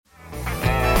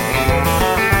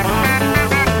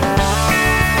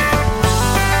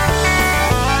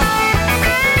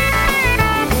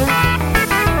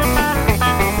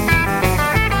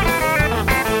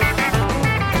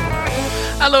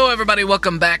everybody.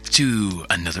 Welcome back to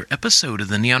another episode of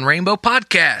the Neon Rainbow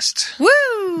Podcast.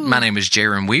 Woo! My name is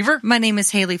Jaron Weaver. My name is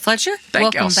Haley Fletcher.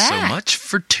 Thank Welcome y'all back. so much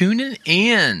for tuning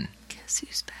in. Guess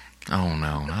who's back? Oh,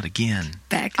 no, not again.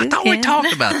 Back I again. thought we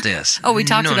talked about this. We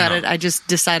talked about No. it. I just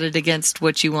decided against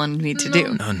what you wanted me to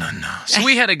do. No. So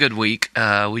we had a good week.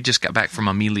 We just got back from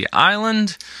Amelia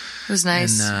Island. It was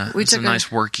nice. And, it was a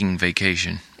nice working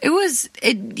vacation.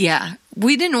 Yeah.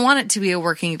 We didn't want it to be a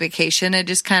working vacation. It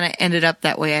just kind of ended up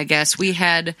that way, I guess. We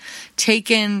had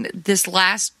taken this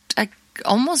last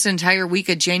almost entire week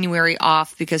of January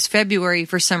off because February,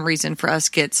 for some reason, for us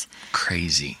gets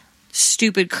crazy.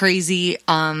 Stupid crazy,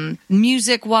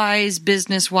 music-wise,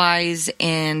 business-wise,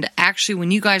 and actually,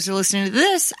 when you guys are listening to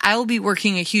this, I will be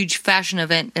working a huge fashion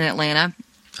event in Atlanta.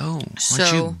 Oh,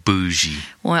 aren't you bougie?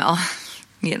 Well,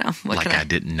 you know, what I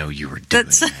didn't know you were doing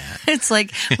that. It's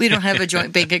like we don't have a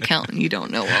joint bank account and you don't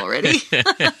know already.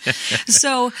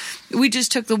 So we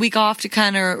just took the week off to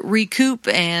kind of recoup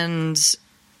and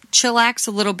chillax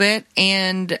a little bit.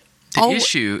 And the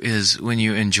issue is when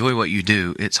you enjoy what you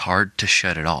do, it's hard to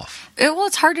shut it off.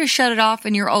 It's hard to shut it off,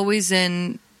 and you're always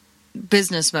in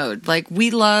business mode. Like,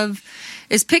 we love,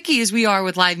 as picky as we are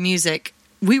with live music,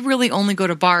 we really only go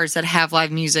to bars that have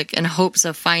live music in hopes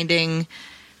of finding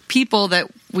people that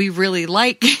we really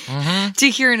like to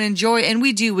hear and enjoy. And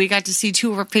we do. We got to see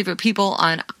two of our favorite people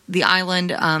on the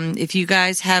island. If you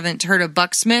guys haven't heard of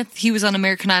Buck Smith, he was on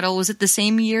American Idol. Was it the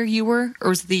same year you were, or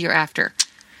was it the year after?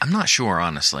 I'm not sure,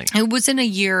 honestly. It was in a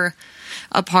year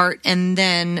apart. And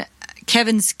then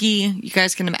Kevin Ski, you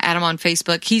guys can add him on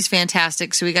Facebook. He's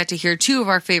fantastic. So we got to hear two of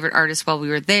our favorite artists while we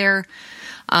were there.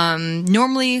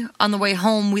 Normally on the way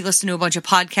home, we listen to a bunch of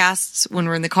podcasts when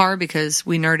we're in the car because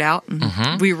we nerd out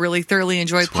and we really thoroughly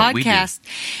enjoy podcasts.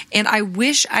 And I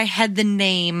wish I had the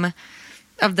name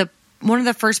of one of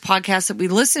the first podcasts that we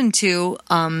listened to.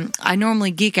 I normally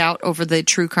geek out over the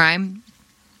true crime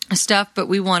stuff, but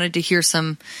we wanted to hear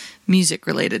some music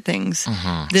related things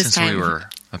this Since time. We were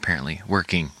apparently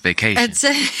working vacation.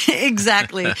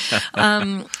 Exactly.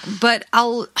 But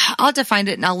I'll have to find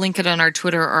it and I'll link it on our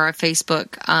Twitter or our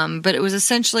Facebook. But it was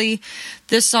essentially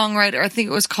this songwriter, I think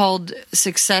it was called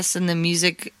Success in the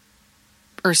Music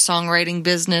or Songwriting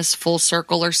Business Full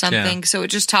Circle or something. Yeah. So it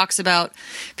just talks about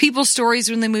people's stories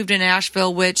when they moved to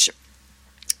Nashville, which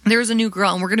there's a new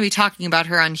girl, and we're going to be talking about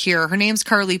her on here. Her name's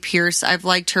Carly Pierce. I've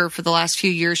liked her for the last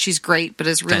few years. She's great, but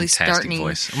is really fantastic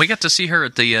voice. And we got to see her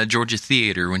at the Georgia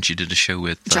Theater when she did a show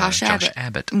with Josh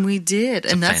Abbott. We did,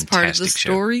 and that's part of the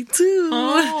story, too.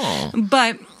 Oh.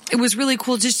 But it was really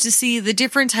cool just to see the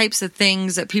different types of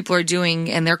things that people are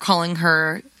doing, and they're calling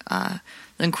her,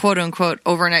 quote-unquote,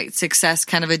 overnight success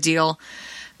kind of a deal.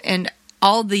 And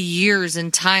all the years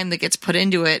and time that gets put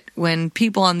into it when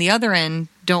people on the other end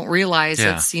don't realize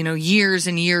it's, years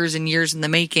and years and years in the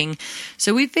making.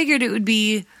 So we figured it would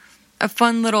be a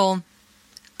fun little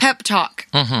pep talk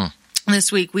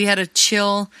this week. We had a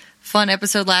chill, fun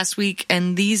episode last week,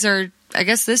 and these are, I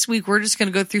guess this week we're just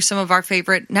going to go through some of our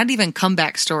favorite, not even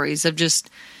comeback stories of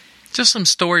just some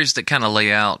stories that kind of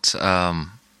lay out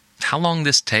how long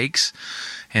this takes,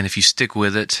 and if you stick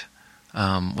with it,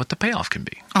 what the payoff can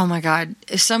be. Oh my God.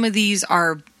 Some of these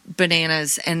are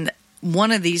bananas, and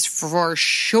one of these for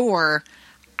sure,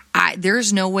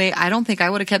 there's no way, I don't think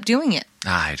I would have kept doing it.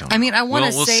 I don't know. I mean, I want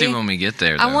to we'll see when we get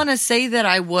there, though. I want to say that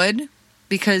I would,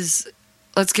 because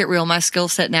let's get real, my skill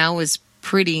set now is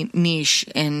pretty niche,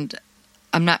 and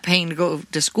I'm not paying to go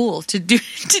to school to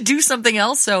do something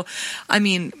else. So, I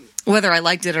mean, whether I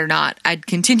liked it or not, I'd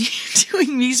continue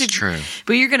doing music. It's true.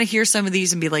 But you're going to hear some of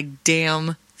these and be like,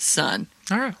 damn, son.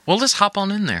 All right. Well, let's hop on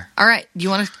in there. All right. You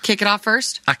want to kick it off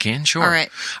first? I can, sure. All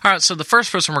right. So the first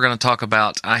person we're going to talk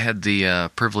about, I had the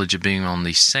privilege of being on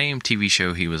the same TV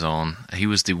show he was on. He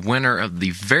was the winner of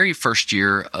the very first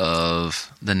year of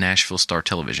the Nashville Star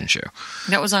television show.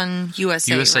 That was on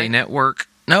USA, right? Network.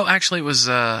 No, actually, it was,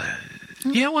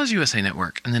 it was USA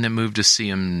Network. And then it moved to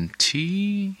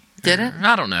CMT. Did it?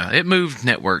 I don't know. It moved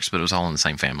networks, but it was all in the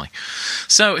same family.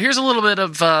 So here's a little bit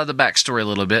of the backstory a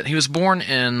little bit. He was born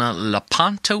in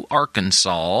Lepanto,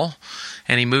 Arkansas,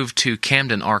 and he moved to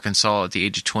Camden, Arkansas at the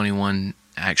age of 21,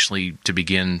 actually, to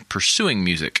begin pursuing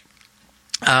music.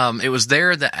 It was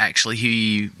there that actually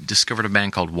he discovered a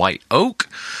band called White Oak,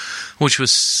 which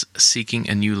was seeking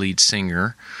a new lead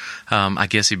singer. I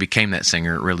guess he became that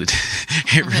singer. It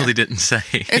really didn't say.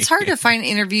 It's hard to find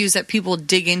interviews that people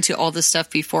dig into all this stuff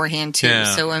beforehand, too.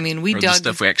 Yeah. So, I mean, we or dug... the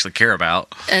stuff we actually care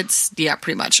about.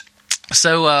 Pretty much.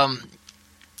 So, I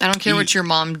don't care what your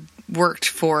mom worked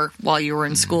for while you were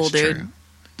in school, dude. True.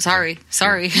 Sorry.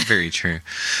 Very true.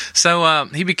 So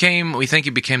we think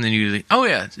he became the new lead. Oh,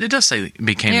 yeah, it does say he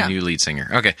became the new lead singer.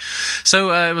 Okay.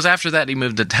 So it was after that he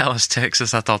moved to Dallas,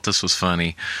 Texas. I thought this was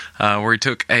funny, where he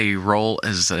took a role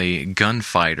as a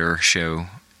gunfighter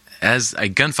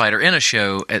in a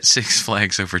show at Six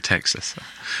Flags over Texas.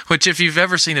 Which, if you've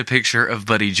ever seen a picture of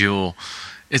Buddy Jewell,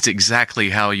 it's exactly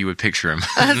how you would picture him.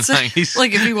 Like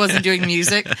if he wasn't doing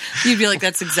music, you'd be like,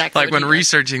 that's exactly like when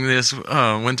researching this,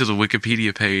 went to the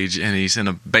Wikipedia page, and he's in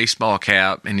a baseball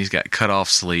cap, and he's got cut off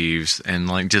sleeves, and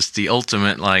like just the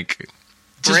ultimate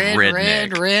just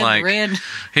redneck. Red.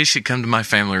 He should come to my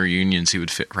family reunions. He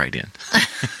would fit right in.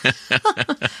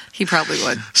 He probably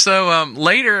would. So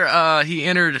later, he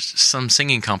entered some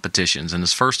singing competitions, and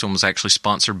his first one was actually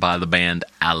sponsored by the band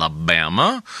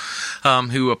Alabama,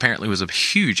 who apparently was a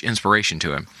huge inspiration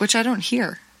to him. Which I don't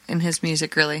hear in his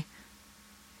music, really.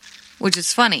 Which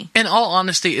is funny. In all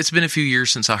honesty, it's been a few years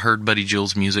since I heard Buddy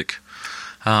Jewell's music.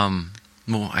 Well,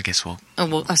 I guess we'll...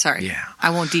 sorry. Yeah.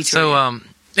 I won't detour So,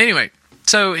 anyway...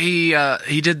 So he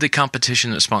did the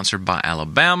competition that's sponsored by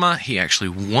Alabama. He actually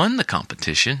won the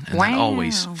competition, and that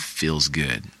always feels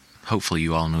good. Hopefully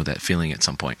you all know that feeling at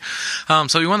some point.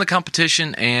 So he won the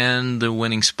competition, and the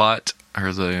winning spot,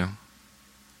 or the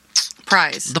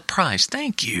prize. The prize,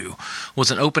 thank you, was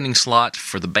an opening slot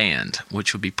for the band,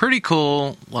 which would be pretty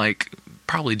cool,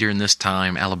 probably during this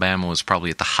time, Alabama was probably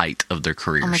at the height of their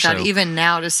career. Oh my God, even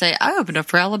now to say, I opened up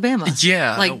for Alabama.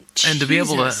 Yeah. And to be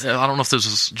able to, I don't know if this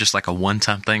was just like a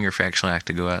one-time thing or if you actually have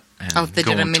to go out and if they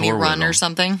did a mini run or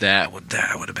something. That would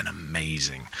have been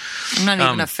amazing. I'm not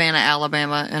even a fan of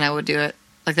Alabama, and I would do it.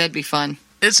 That'd be fun.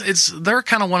 They're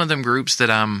kind of one of them groups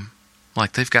that I'm,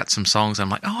 they've got some songs I'm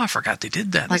like, oh, I forgot they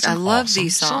did that. That's I love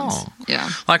these songs. Yeah.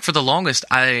 For the longest,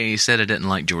 I said I didn't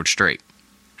like George Strait.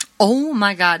 Oh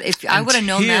my God! If I would have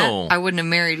known that, I wouldn't have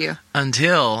married you.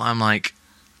 Until I'm like,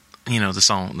 the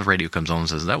song, the radio comes on and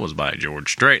says that was by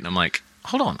George Strait, and I'm like,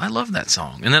 hold on, I love that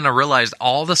song. And then I realized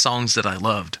all the songs that I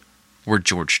loved were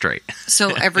George Strait. So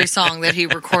every song that he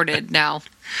recorded now.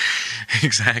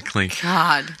 Exactly.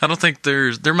 God. I don't think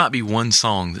there might be one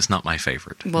song that's not my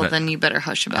favorite. Well, then you better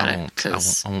hush about it.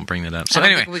 I won't bring that up. So I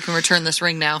don't anyway, think we can return this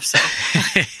ring now. So,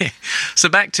 so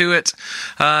back to it.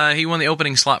 He won the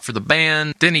opening slot for the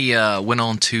band. Then he went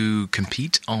on to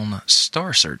compete on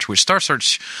Star Search, which Star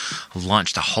Search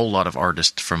launched a whole lot of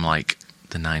artists from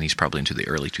the 90s probably into the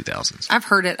early 2000s. I've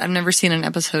heard it. I've never seen an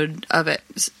episode of it.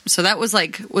 So that was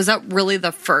was that really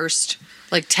the first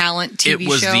talent TV show? It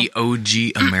was the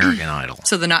OG American Idol.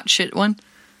 So the not shit one?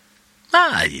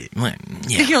 Yeah.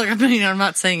 You're I'm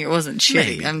not saying it wasn't shitty.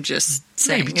 Maybe. I'm just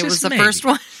saying it was the first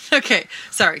one. Okay,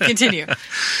 sorry, continue.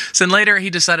 So then later he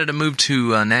decided to move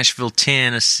to Nashville,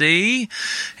 Tennessee,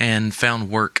 and found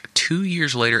work 2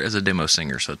 years later as a demo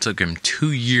singer. So it took him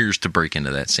 2 years to break into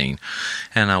that scene.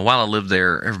 And while I lived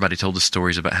there, everybody told us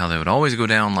stories about how they would always go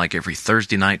down every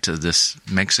Thursday night to this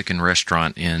Mexican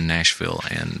restaurant in Nashville,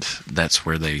 and that's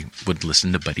where they would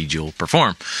listen to Buddy Jewell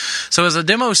perform. So as a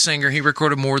demo singer, he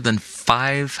recorded more than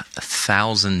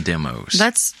 5,000 demos.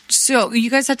 So you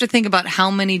guys have to think about how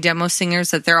many demo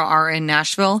singers that there are in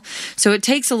Nashville. So it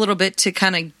takes a little bit to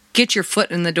kind of get your foot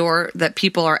in the door that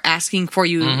people are asking for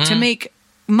you to make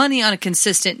money on a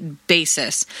consistent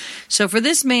basis. So for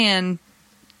this man,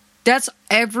 that's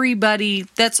everybody.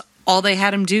 That's all they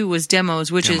had him do was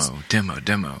demos, which is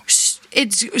demo.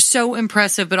 It's so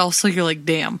impressive, but also you're like,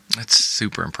 damn. That's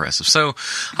super impressive. So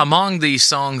among the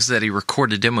songs that he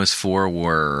recorded demos for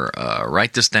were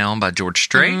Write This Down by George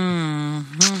Strait.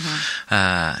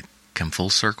 Come full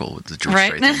circle with the George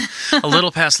Strait thing. A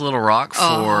Little Past Little Rock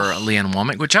for Leanne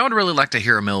Womack, which I would really like to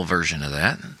hear a male version of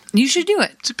that. You should do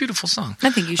it. It's a beautiful song. I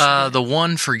think you should. The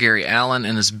One for Gary Allan,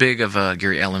 and as big of a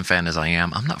Gary Allan fan as I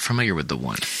am, I'm not familiar with The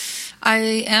One.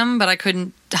 I am, but I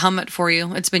couldn't hum it for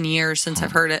you. It's been years since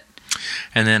I've heard it.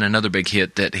 And then another big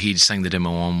hit that he sang the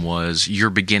demo on was You're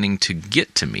Beginning to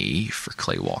Get to Me for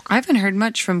Clay Walker. I haven't heard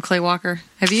much from Clay Walker.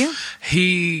 Have you?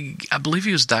 I believe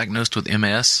he was diagnosed with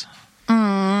MS.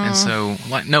 And so,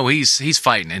 he's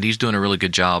fighting it. He's doing a really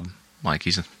good job.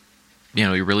 He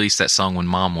released that song When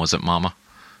Mom Wasn't Mama.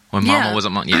 When Mama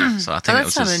Wasn't Mama. Yeah, so I think that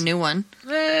was not a new one.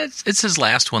 It's his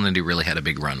last one that he really had a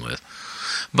big run with.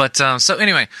 But,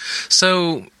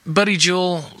 so Buddy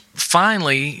Jewell,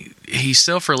 finally, he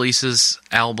self-releases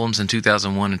albums in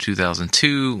 2001 and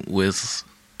 2002 with,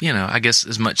 I guess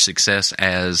as much success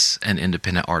as an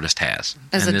independent artist has.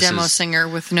 As a demo singer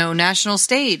with no national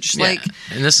stage. Yeah,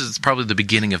 and this is probably the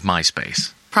beginning of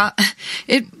MySpace.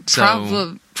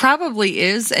 Probably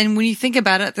is. And when you think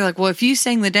about it, they're like, well, if you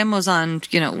sang the demos on,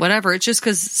 whatever, it's just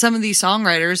because some of these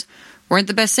songwriters weren't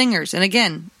the best singers. And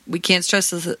again, we can't stress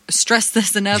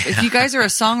this enough. If you guys are a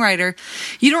songwriter,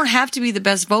 you don't have to be the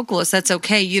best vocalist. That's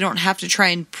okay. You don't have to try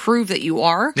and prove that you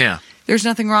are. Yeah. There's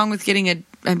nothing wrong with getting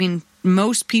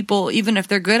most people, even if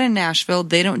they're good in Nashville,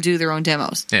 they don't do their own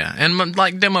demos. Yeah, and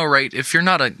like demo rate, if you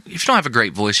don't have a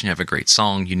great voice and you have a great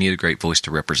song, you need a great voice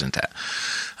to represent that.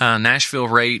 Nashville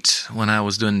rate, when I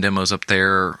was doing demos up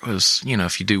there, was,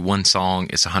 if you do one song,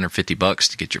 it's $150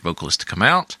 to get your vocalist to come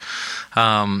out.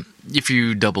 If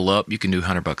you double up, you can do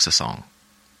 $100 a song,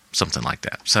 something like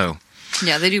that. So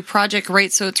yeah, they do project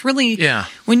rates, so it's really,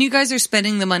 when you guys are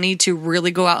spending the money to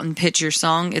really go out and pitch your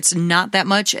song, it's not that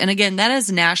much. And again, that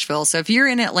is Nashville. So if you're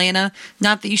in Atlanta,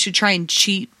 not that you should try and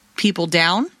cheat people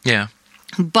down. Yeah.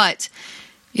 But,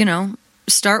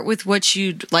 start with what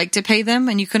you'd like to pay them,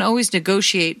 and you can always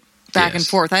negotiate back and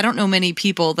forth. I don't know many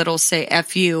people that'll say,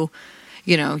 F you,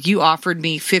 you offered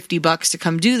me $50 to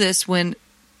come do this when,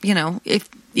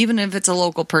 even if it's a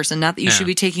local person, not that you should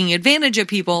be taking advantage of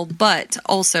people, but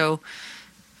also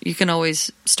you can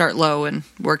always start low and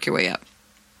work your way up.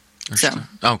 Gotcha.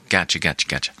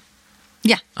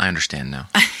 Yeah. I understand now.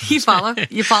 You follow?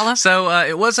 So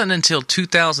it wasn't until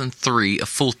 2003, a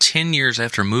full 10 years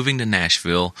after moving to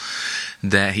Nashville,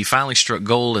 that he finally struck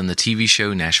gold in the TV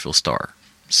show Nashville Star.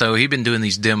 So he'd been doing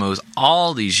these demos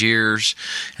all these years,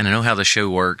 and I know how the show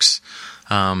works.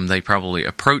 They probably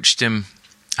approached him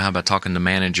by talking to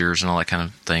managers and all that kind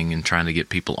of thing and trying to get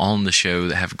people on the show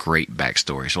that have great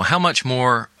backstories. Well, how much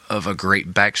more of a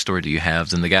great backstory do you have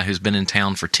than the guy who's been in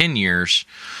town for 10 years?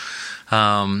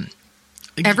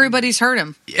 Everybody's heard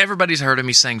him. Everybody's heard him.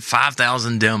 He sang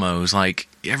 5,000 demos. Like,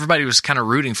 everybody was kind of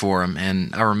rooting for him.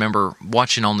 And I remember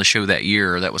watching on the show that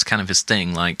year, that was kind of his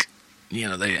thing. Like,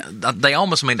 they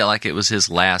almost made it like it was his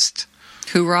last...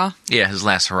 Hoorah? Yeah, his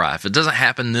last hurrah. If it doesn't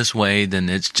happen this way, then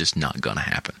it's just not going to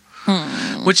happen.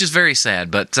 Which is very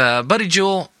sad. But Buddy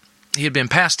Jewell, he had been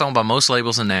passed on by most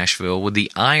labels in Nashville, with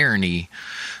the irony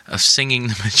of singing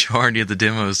the majority of the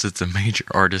demos that the major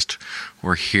artists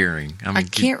were hearing. I mean,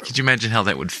 could you imagine how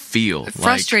that would feel?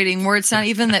 Frustrating, where it's not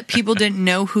even that people didn't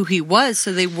know who he was,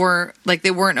 so they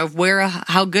weren't aware of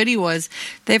how good he was.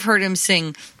 They've heard him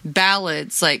sing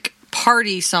ballads, like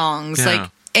party songs, like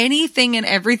anything and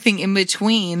everything in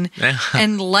between,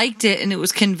 and liked it, and it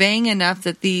was conveying enough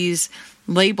that these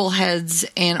label heads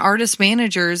and artist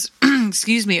managers,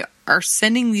 are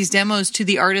sending these demos to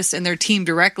the artists and their team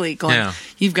directly, going,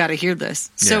 you've got to hear this.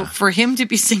 So for him to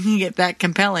be singing it that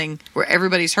compelling, where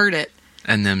everybody's heard it,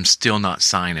 and them still not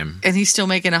sign him, and he's still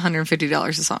making $150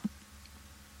 a song.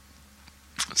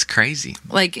 It's crazy.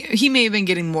 Like, he may have been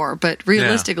getting more, but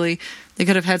realistically, they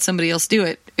could have had somebody else do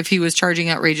it if he was charging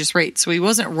outrageous rates. So he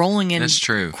wasn't rolling in. That's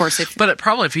true. Of course, if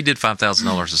he did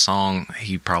 $5,000 a song,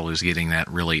 he probably was getting that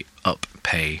really up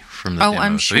pay from the demo.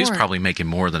 I'm sure. So he's probably making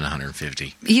more than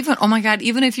 $150.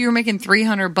 Even if you were making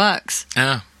 $300.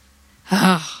 Yeah.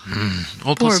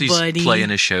 Well, plus he's playing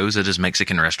his shows at his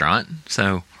Mexican restaurant.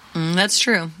 So that's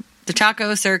true. The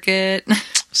taco circuit.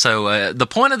 So the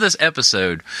point of this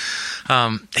episode,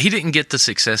 he didn't get the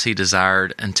success he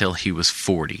desired until he was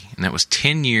 40. And that was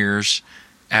 10 years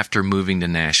after moving to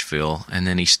Nashville. And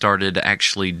then he started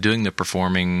actually doing the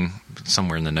performing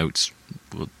somewhere in the notes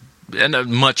at a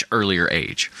much earlier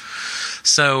age.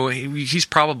 So he's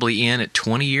probably in at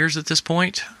 20 years at this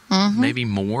point, maybe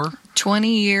more.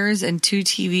 20 years and 2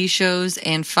 TV shows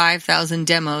and 5,000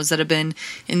 demos that have been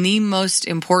in the most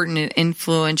important and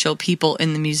influential people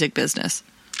in the music business.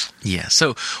 Yeah,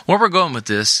 so where we're going with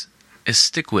this is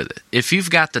stick with it. If you've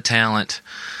got the talent,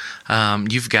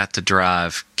 you've got the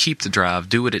drive, keep the drive,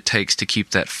 do what it takes to keep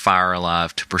that fire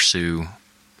alive to pursue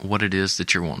what it is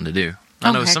that you're wanting to do.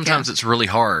 I know sometimes it's really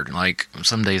hard. Like,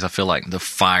 some days I feel like the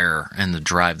fire and the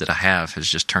drive that I have has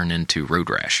just turned into road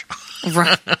rash.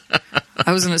 Right.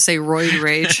 I was going to say roid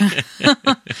rage.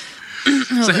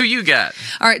 So who you got?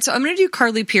 All right, so I'm going to do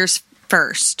Carly Pearce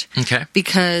first. Okay.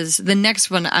 Because the next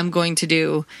one I'm going to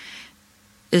do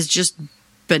is just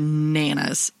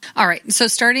bananas. All right, so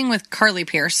starting with Carly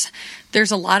Pearce,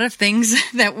 there's a lot of things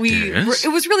that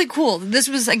it was really cool. This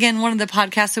was, again, one of the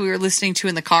podcasts that we were listening to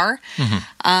in the car.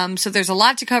 So there's a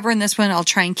lot to cover in this one. I'll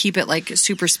try and keep it like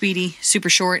super speedy, super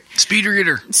short. Speed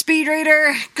reader,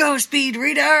 go speed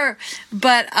reader.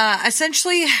 But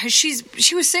essentially,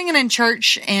 she was singing in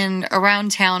church and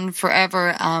around town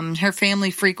forever. Her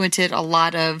family frequented a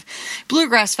lot of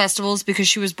bluegrass festivals because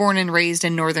she was born and raised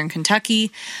in northern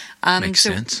Kentucky. Makes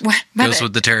sense. Goes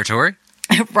with the territory.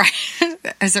 Right.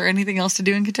 Is there anything else to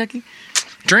do in Kentucky?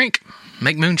 Drink.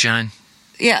 Make moonshine.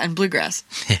 Yeah, and bluegrass.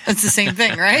 Yeah. It's the same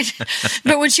thing, right?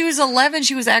 But when she was 11,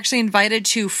 she was actually invited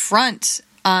to front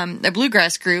a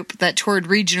bluegrass group that toured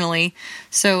regionally.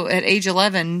 So at age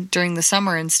 11, during the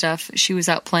summer and stuff, she was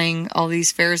out playing all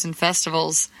these fairs and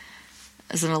festivals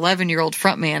as an 11-year-old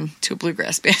frontman to a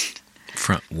bluegrass band.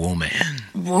 Front woman.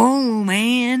 Whoa,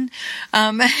 man.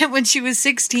 When she was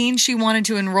 16, she wanted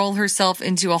to enroll herself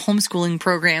into a homeschooling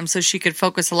program so she could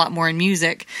focus a lot more on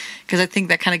music, because I think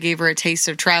that kind of gave her a taste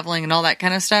of traveling and all that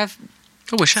kind of stuff.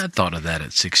 I wish I'd thought of that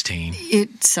at 16.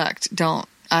 It sucked. Don't.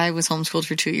 I was homeschooled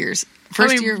for 2 years.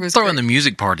 Year was throwing great. the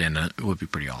music part in it would be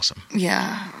pretty awesome.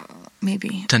 Yeah,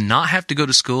 maybe. To not have to go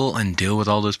to school and deal with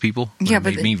all those people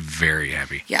made me very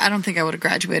happy. Yeah, I don't think I would have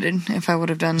graduated if I would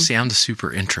have done... See, I'm the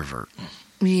super introvert.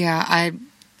 Yeah,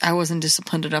 I wasn't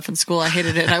disciplined enough in school. I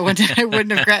hated it. I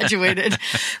wouldn't have graduated.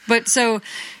 But so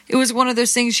it was one of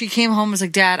those things. She came home and was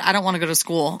like, Dad, I don't want to go to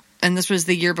school. And this was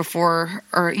the year before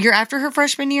or year after her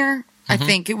freshman year. I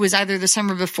think it was either the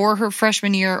summer before her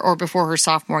freshman year or before her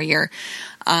sophomore year.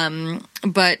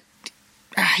 But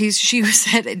she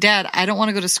said, Dad, I don't want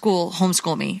to go to school.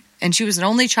 Homeschool me. And she was an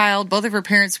only child. Both of her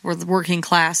parents were working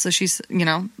class. So she's,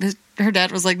 her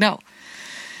dad was like, no.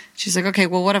 She's like, okay,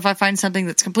 well, what if I find something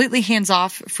that's completely hands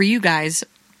off for you guys?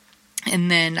 And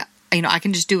then, I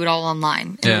can just do it all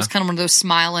online. And it was kind of one of those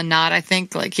smile and nod, I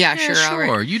think. Like, yeah, sure.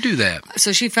 All right. You do that.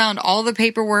 So she found all the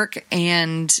paperwork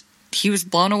and he was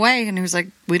blown away. And he was like,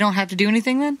 we don't have to do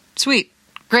anything then? Sweet.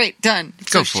 Great. Done.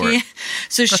 Go for it.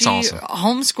 So That's she awesome.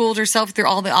 homeschooled herself through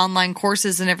all the online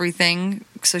courses and everything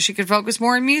so she could focus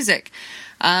more on music.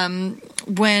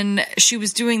 When she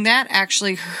was doing that,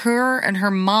 actually, her and her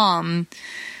mom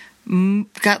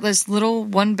got this little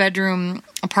 1-bedroom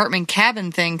apartment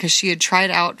cabin thing because she had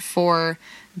tried out for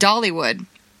Dollywood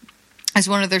as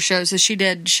one of their shows. So she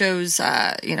did shows,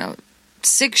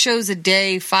 6 shows a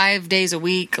day, 5 days a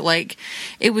week. Like,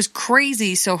 it was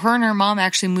crazy. So her and her mom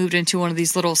actually moved into one of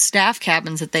these little staff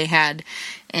cabins that they had.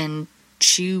 And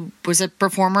she was a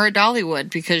performer at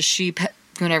Dollywood because she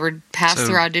whenever passed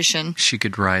her audition. She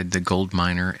could ride the gold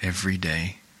miner every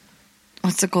day.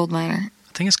 What's the gold miner?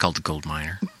 I think it's called the gold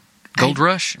miner. Gold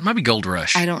Rush? It might be Gold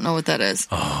Rush. I don't know what that is.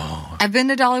 Oh. I've been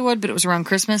to Dollywood, but it was around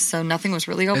Christmas, so nothing was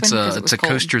really open. It's a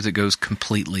coaster that goes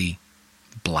completely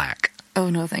black. Oh,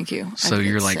 no, thank you. So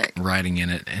you're like riding in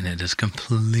it, and it is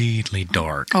completely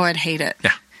dark. Oh, I'd hate it.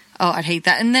 Yeah. Oh, I'd hate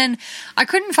that. And then I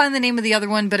couldn't find the name of the other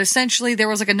one, but essentially there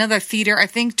was like another theater, I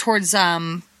think towards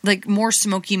like more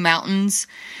Smoky Mountains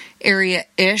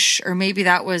area-ish, or maybe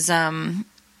that was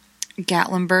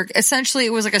Gatlinburg. Essentially,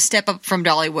 it was like a step up from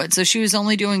Dollywood. So she was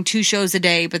only doing 2 shows a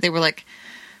day, but they were like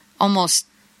almost,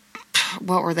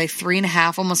 what were they,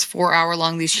 3.5, almost 4 hour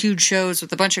long, these huge shows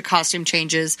with a bunch of costume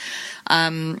changes.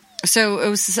 So it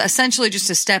was essentially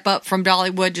just a step up from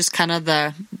Dollywood, just kind of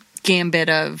the gambit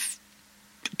of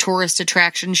tourist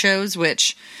attraction shows,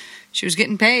 which she was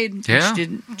getting paid. Yeah.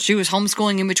 She was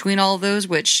homeschooling in between all of those,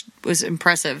 which was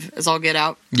impressive as all get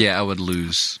out. Yeah, I would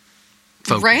lose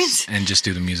focus, right? And just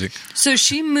do the music. So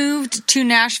she moved to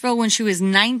Nashville when she was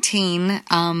 19.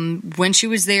 When she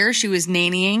was there, she was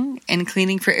nannying and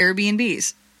cleaning for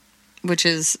Airbnbs, which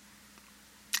is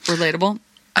relatable.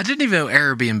 I didn't even know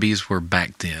Airbnbs were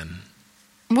back then.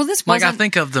 Well, this wasn't... Like, I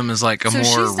think of them as like a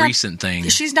more recent thing.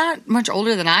 She's not much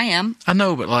older than I am. I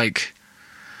know, but like...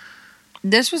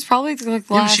 This was probably like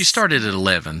last... she started at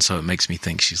 11, so it makes me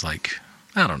think she's like...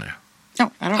 I don't know.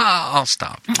 No, I don't... I'll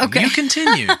stop. Okay. You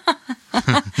continue.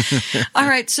 All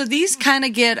right, so these kind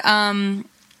of get a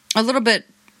little bit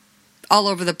all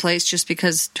over the place just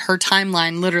because her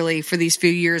timeline literally for these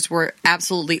few years were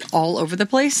absolutely all over the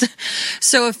place.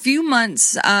 So a few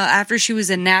months after she was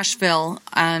in Nashville,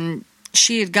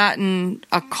 she had gotten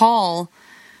a call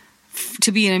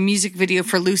to be in a music video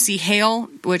for Lucy Hale,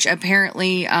 which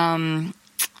apparently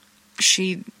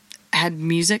she had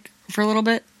music for a little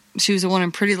bit. She was the one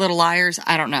in Pretty Little Liars.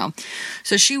 I don't know.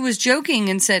 So she was joking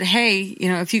and said, hey,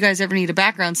 if you guys ever need a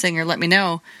background singer, let me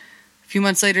know. A few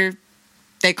months later,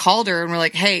 they called her and were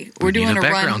like, hey, we're doing a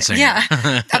run. Singer.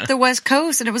 Yeah, up the West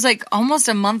Coast. And it was like almost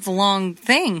a month-long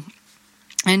thing.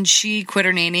 And she quit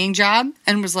her nannying job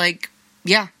and was like,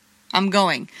 yeah, I'm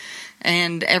going.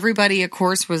 And everybody, of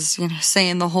course, was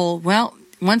saying the whole, well,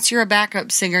 once you're a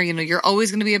backup singer, you're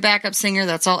always going to be a backup singer.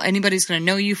 That's all anybody's going to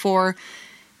know you for.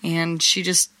 And she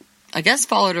just, I guess,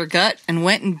 followed her gut and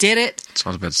went and did it. That's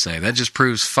what I was about to say. That just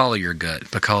proves follow your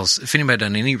gut. Because if anybody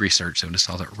done any research, they would have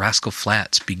saw that Rascal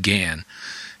Flatts began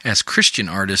as Christian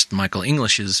artist Michael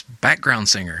English's background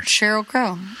singer. Sheryl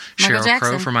Crow. Sheryl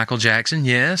Crow for Michael Jackson,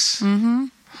 yes. Mm-hmm.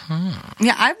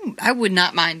 Yeah, I would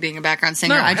not mind being a background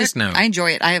singer. No, I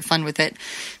enjoy it. I have fun with it.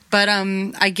 But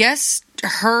I guess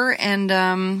her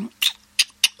and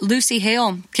Lucy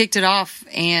Hale kicked it off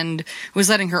and was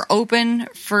letting her open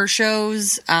for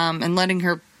shows and letting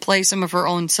her play some of her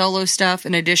own solo stuff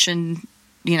in addition,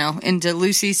 into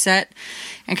Lucy's set,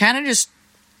 and kind of just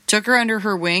took her under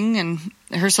her wing, and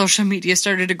her social media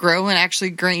started to grow and actually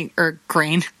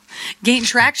gain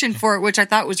traction for it, which I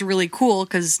thought was really cool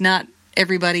because not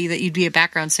everybody that you'd be a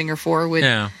background singer for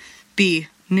would be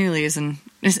nearly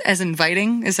as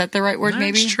inviting. Is that the right word?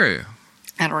 Maybe that's true.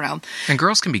 I don't know. And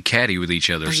girls can be catty with each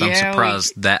other, so I'm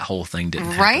surprised that whole thing didn't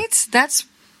happen. Right? That's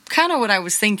kind of what I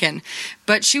was thinking.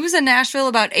 But she was in Nashville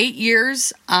about 8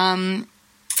 years, and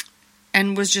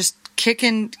was just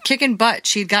kicking butt.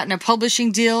 She'd gotten a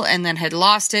publishing deal and then had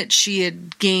lost it. She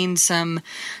had gained some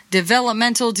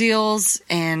developmental deals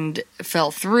and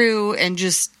fell through, and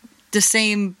just the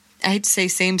same, I hate to say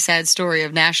same sad story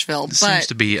of Nashville. It seems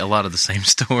to be a lot of the same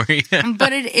story.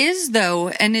 But it is, though,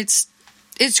 and it's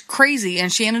crazy.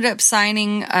 And she ended up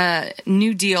signing a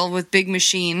new deal with Big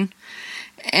Machine,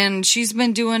 and she's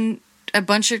been doing a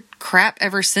bunch of crap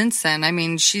ever since then. I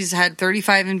mean, she's had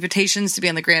 35 invitations to be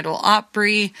on the Grand Ole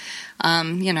Opry.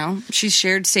 She's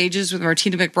shared stages with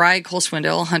Martina McBride, Cole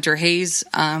Swindell, Hunter Hayes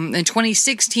in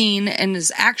 2016, and is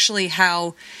actually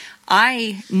how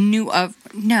I knew of...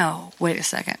 No, wait a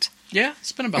second. Yeah,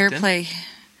 it's been about Airplay. then.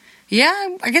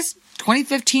 Yeah, I guess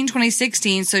 2015,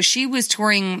 2016. So she was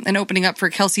touring and opening up for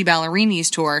Kelsey Ballerini's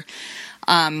tour.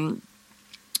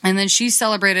 And then she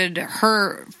celebrated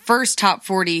her first top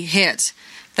 40 hit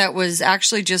that was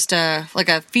actually just a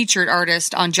featured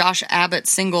artist on Josh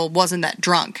Abbott's single "Wasn't That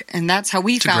Drunk," and that's how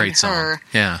we found her. Song.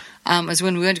 Yeah, was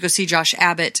when we went to go see Josh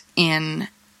Abbott in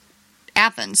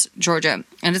Athens, Georgia,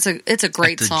 and it's a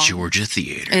great song. At the Georgia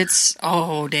Theater. It's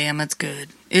it's good.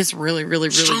 It's really, really,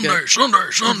 really good.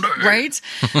 Sunday, right?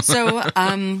 So,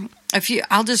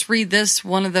 I'll just read this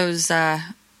one of those.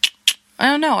 I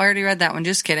don't know. I already read that one.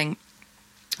 Just kidding.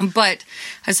 But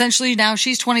essentially now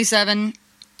she's 27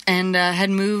 and had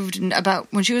moved about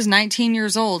when she was 19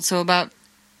 years old. So about,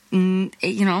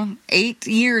 8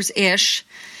 years-ish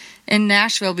in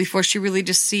Nashville before she really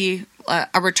just see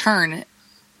a return.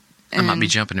 I might be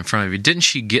jumping in front of you. Didn't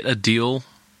she get a deal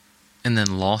and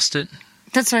then lost it?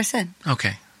 That's what I said.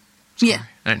 Okay. Sorry. Yeah.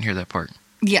 I didn't hear that part.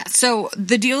 Yeah. So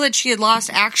the deal that she had lost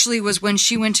actually was when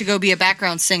she went to go be a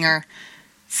background singer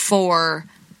for...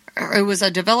 It was a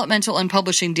developmental and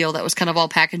publishing deal that was kind of all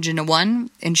packaged into one,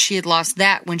 and she had lost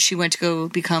that when she went to go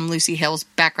become Lucy Hale's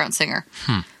background singer.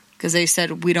 Because they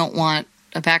said, we don't want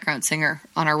a background singer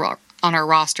on our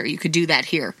roster. You could do that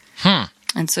here.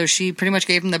 And so she pretty much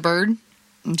gave him the bird,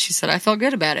 and she said, I felt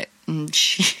good about it. And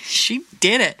she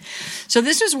did it. So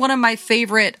this is one of my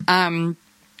favorite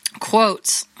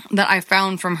quotes that I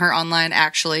found from her online,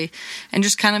 actually, and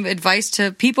just kind of advice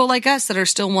to people like us that are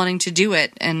still wanting to do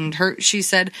it. And she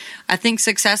said, I think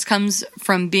success comes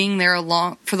from being there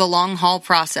for the long haul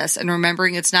process and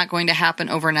remembering it's not going to happen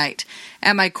overnight.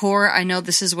 At my core, I know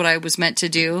this is what I was meant to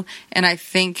do, and I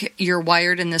think you're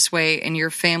wired in this way, and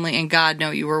your family and God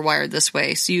know you were wired this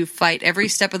way. So you fight every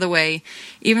step of the way,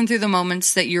 even through the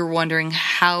moments that you're wondering,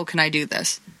 how can I do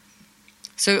this?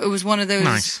 So it was one of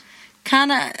those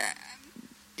kind of...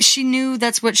 She knew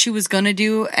that's what she was going to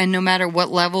do, and no matter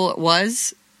what level it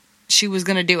was, she was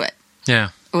going to do it. Yeah.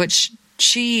 Which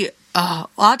I'll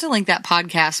have to link that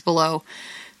podcast below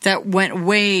that went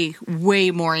way, way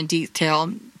more in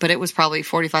detail, but it was probably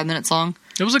 45 minutes long.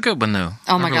 It was a good one, though.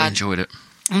 Oh, my God. I really enjoyed it.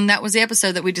 And that was the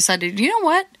episode that we decided, you know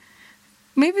what?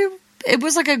 Maybe it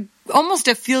was almost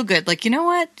a feel-good. Like, you know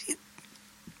what?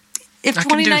 If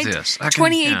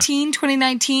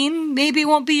 2019, maybe it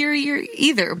won't be your year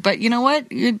either. But you know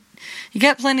what? You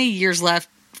got plenty of years left.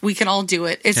 We can all do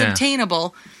it. It's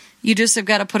obtainable. You just have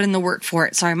got to put in the work for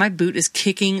it. Sorry, my boot is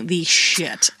kicking the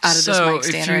shit out of this mic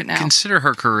stand right now. So if you consider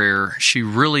her career, she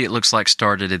really, it looks like,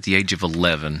 started at the age of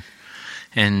 11.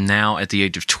 And now at the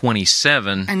age of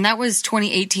 27. And that was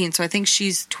 2018, so I think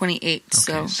she's 28.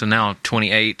 Okay, so now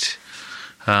 28.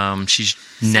 She's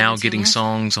now getting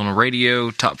songs on the radio,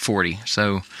 top 40.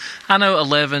 So I know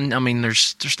 11. I mean,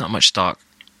 there's not much stock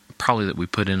probably that we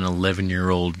put in an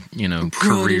 11-year-old,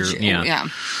 career. Yeah.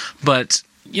 But,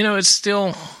 it's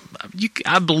still,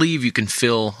 I believe you can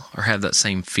feel or have that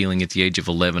same feeling at the age of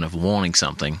 11 of wanting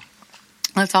something.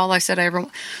 That's all I said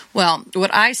Well,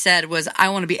 what I said was I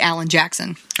want to be Alan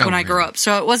Jackson when I grow up.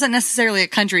 So it wasn't necessarily a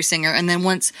country singer. And then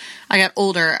once I got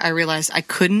older, I realized I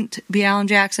couldn't be Alan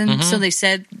Jackson. Mm-hmm. So they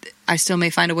said I still may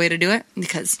find a way to do it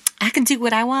because I can do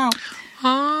what I want.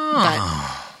 Oh. But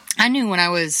I knew when I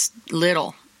was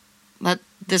little that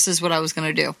this is what I was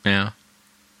going to do. Yeah.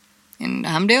 And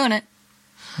I'm doing it.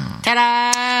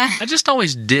 Ta-da! I just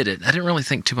always did it. I didn't really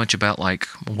think too much about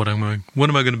what am I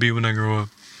going to be when I grow up?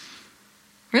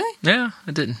 Really? Yeah,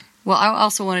 I didn't. Well, I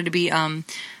also wanted to be a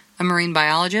marine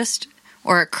biologist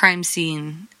or a crime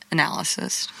scene analyst.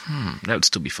 That would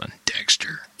still be fun.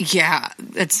 Dexter. Yeah,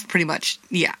 that's pretty much,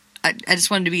 yeah. I just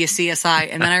wanted to be a CSI,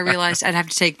 and then I realized I'd have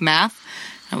to take math.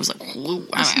 I was like,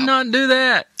 let's not do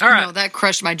that. All right. No, that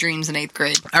crushed my dreams in 8th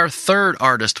grade. Our third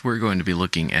artist we're going to be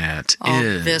looking at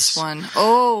is... this one.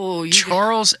 Oh,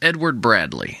 Charles Edward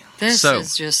Bradley. This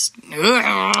is just...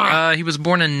 he was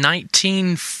born in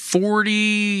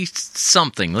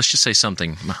 1940-something. Let's just say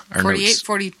something. 48,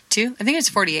 42? I think it's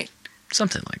 48.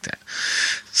 Something like that.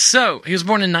 So, he was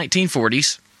born in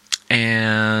 1940s,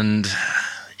 and...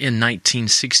 in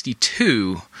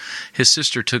 1962, his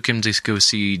sister took him to go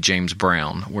see James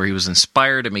Brown, where he was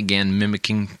inspired and began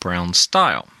mimicking Brown's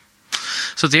style.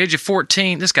 So at the age of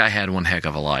 14, this guy had one heck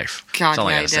of a life. God, that's all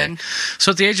I gotta say. did.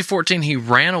 So at the age of 14, he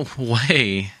ran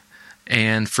away,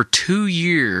 and for 2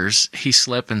 years, he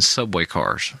slept in subway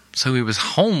cars. So he was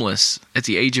homeless at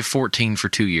the age of 14 for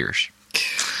 2 years.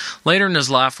 Later in his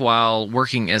life, while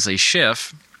working as a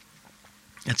chef,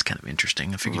 that's kind of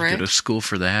interesting. I figured he'd go to school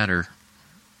for that, or...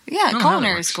 Yeah,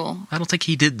 culinary school. I don't think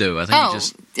he did, though. I think he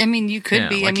just... I mean, you could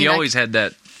be. Like, he always had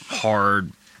that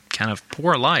hard, kind of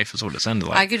poor life, is what it sounded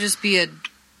like. I could just be a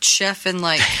chef in,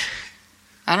 like,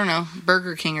 I don't know,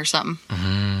 Burger King or something.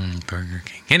 Burger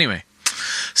King. Anyway,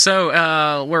 so,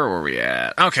 where were we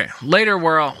at? Okay, later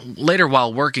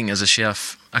while working as a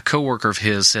chef, a coworker of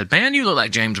his said, "Man, you look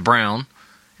like James Brown,"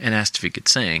 and asked if he could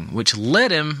sing, which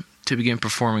led him to begin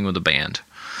performing with a band.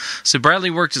 So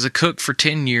Bradley worked as a cook for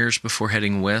 10 years before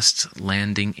heading west,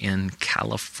 landing in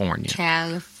California.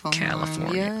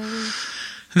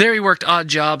 There he worked odd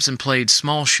jobs and played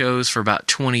small shows for about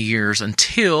 20 years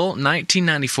until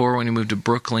 1994 when he moved to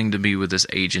Brooklyn to be with his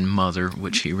aging mother,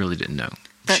 which he really didn't know.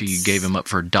 She gave him up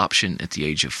for adoption at the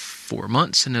age of 4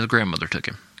 months, and his grandmother took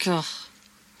him. Ugh.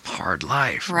 Hard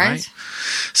life, right?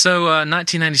 So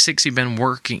 1996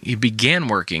 he began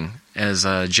working as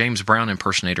a James Brown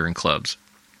impersonator in clubs.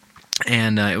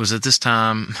 And it was at this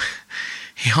time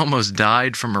he almost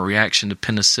died from a reaction to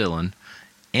penicillin,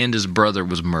 and his brother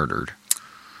was murdered.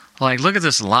 Like, look at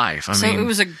this life. I mean, it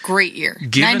was a great year.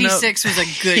 96 was a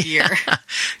good year.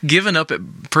 Given up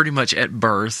pretty much at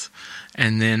birth,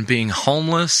 and then being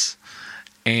homeless,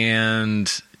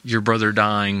 and your brother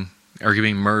dying, or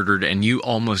being murdered, and you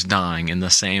almost dying in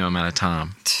the same amount of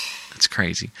time. It's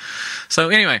crazy. So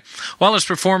anyway, while he was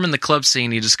performing the club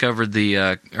scene, he was discovered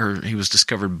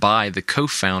by the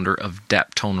co-founder of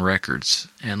Daptone Records,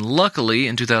 and luckily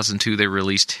in 2002 they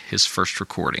released his first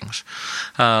recordings.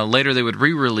 Later they would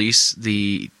re-release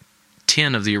the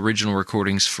 10 of the original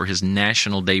recordings for his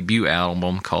national debut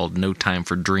album called No Time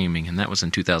for Dreaming, and that was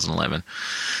in 2011.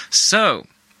 So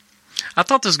I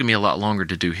thought this was going to be a lot longer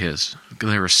to do his.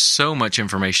 There was so much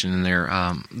information in there.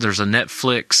 There's a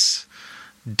Netflix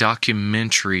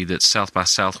documentary that South by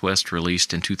Southwest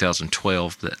released in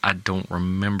 2012 that I don't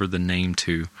remember the name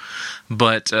to.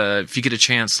 But if you get a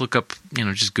chance, look up,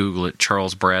 just Google it,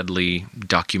 Charles Bradley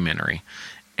documentary.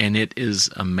 And it is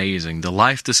amazing. The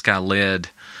life this guy led,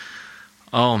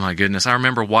 oh my goodness. I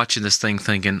remember watching this thing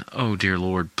thinking, oh dear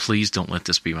Lord, please don't let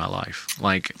this be my life.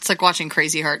 Like, it's like watching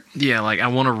Crazy Heart. Yeah, like I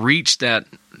want to reach that.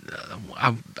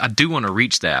 I do want to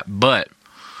reach that, but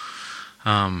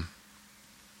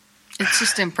it's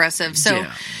just impressive. So,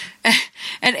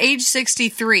 at age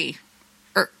 63,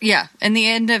 in the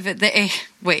end of the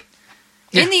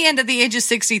age of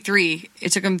 63,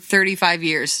 it took him 35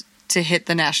 years to hit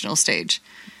the national stage.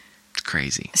 It's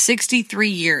crazy. 63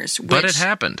 years. But it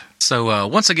happened. So,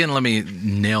 once again, let me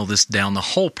nail this down. The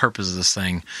whole purpose of this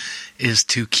thing is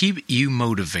to keep you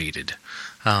motivated.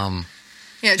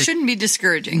 It shouldn't be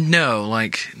discouraging. No,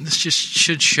 like, this just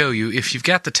should show you, if you've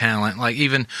got the talent, like,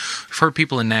 even, I've heard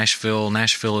people in Nashville.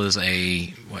 Nashville is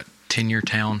a, 10-year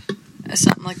town?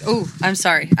 Something like, I'm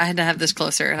sorry. I had to have this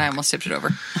closer, and I almost tipped it over.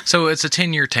 So it's a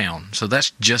 10-year town. So that's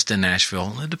just in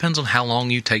Nashville. It depends on how long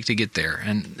you take to get there.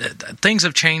 And things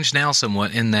have changed now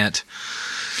somewhat in that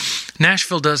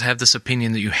Nashville does have this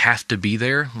opinion that you have to be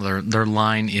there. Their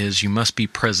line is, you must be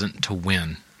present to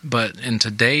win. But in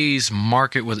today's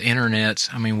market with internet,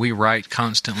 I mean, we write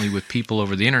constantly with people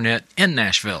over the internet in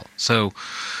Nashville. So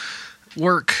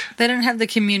they don't have the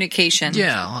communication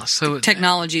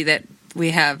technology that we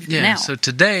have now. So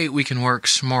today we can work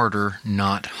smarter,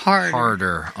 not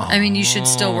harder. Oh. I mean, you should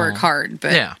still work hard.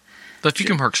 But yeah. But if you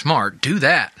can work smart, do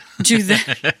that. Do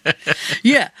that.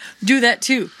 Yeah, do that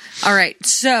too. All right.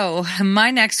 So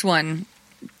my next one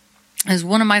is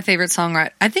one of my favorite songwriters.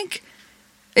 I think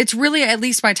it's really at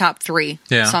least my top 3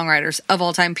 songwriters of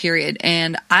all time, period.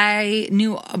 And I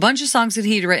knew a bunch of songs that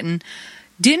he'd written,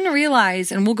 Didn't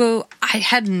realize, and I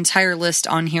had an entire list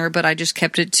on here, but I just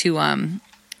kept it to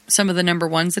some of the number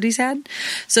ones that he's had.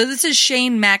 So this is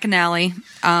Shane McAnally.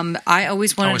 I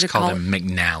always wanted to call him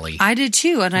McNally. I did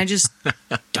too, and I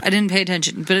didn't pay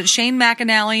attention. But it's Shane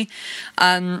McAnally.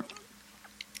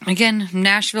 Again,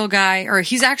 Nashville guy, or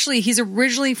he's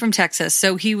originally from Texas,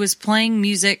 so he was playing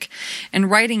music and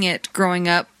writing it growing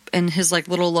up in his like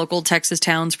little local Texas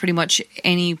towns, pretty much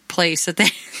any place that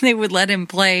they would let him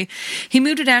play. He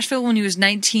moved to Nashville when he was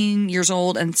 19 years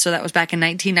old, and so that was back in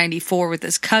 1994 with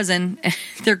his cousin.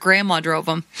 Their grandma drove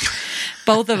him,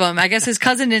 both of them. I guess his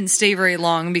cousin didn't stay very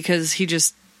long because he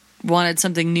just wanted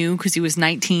something new because he was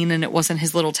 19 and it wasn't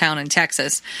his little town in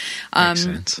Texas. Makes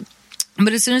sense.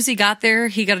 But as soon as he got there,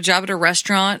 he got a job at a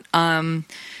restaurant,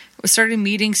 started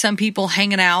meeting some people,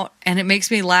 hanging out, and it makes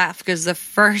me laugh because the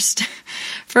first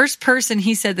person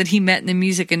he said that he met in the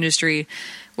music industry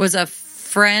was a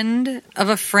friend of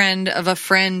a friend of a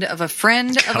friend of a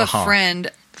friend of a friend.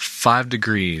 5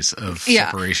 degrees of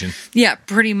separation. Yeah,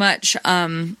 pretty much.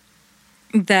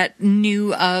 That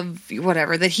knew of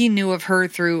that he knew of her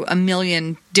through a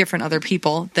million different other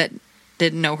people that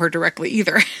didn't know her directly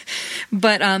either.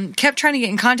 But kept trying to get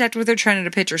in contact with her, trying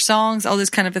to pitch her songs, all this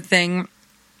kind of a thing.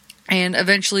 And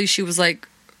eventually she was like,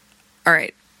 all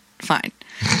right, fine.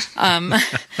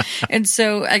 And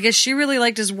so I guess she really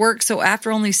liked his work. So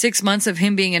after only 6 months of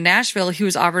him being in Nashville, he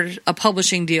was offered a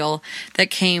publishing deal that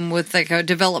came with like a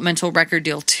developmental record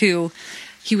deal too.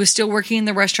 He was still working in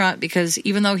the restaurant because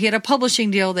even though he had a publishing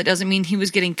deal, that doesn't mean he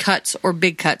was getting cuts or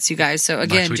big cuts, you guys. So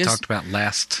again, like we talked about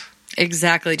last.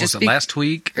 Exactly. Was it last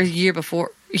week? Or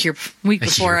week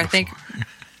before, I think.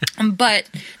 But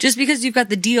just because you've got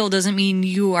the deal doesn't mean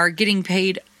you are getting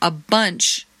paid a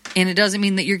bunch, and it doesn't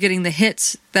mean that you're getting the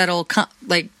hits that'll kind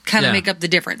of make up the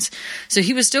difference. So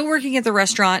he was still working at the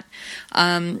restaurant.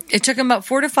 It took him about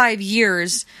 4 to 5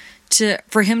 years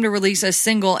for him to release a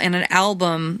single and an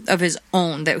album of his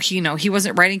own that he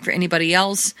wasn't writing for anybody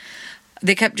else.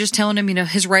 They kept just telling him,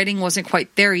 his writing wasn't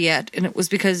quite there yet. And it was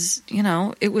because,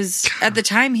 it was at the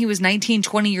time he was 19,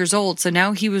 20 years old. So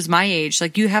now he was my age.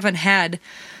 Like, you haven't had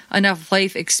enough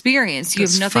life experience. You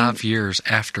have nothing. 5 years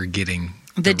after getting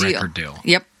the record deal.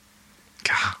 Yep.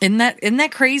 God. Isn't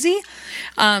that crazy?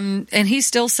 And he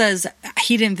still says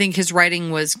he didn't think his writing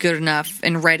was good enough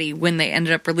and ready when they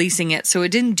ended up releasing it. So it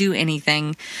didn't do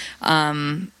anything.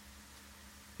 The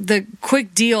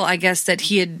quick deal, I guess, that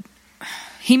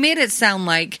he made it sound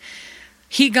like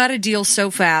he got a deal so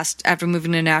fast after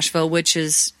moving to Nashville, which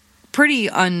is pretty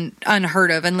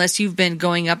unheard of unless you've been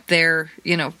going up there,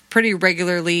 pretty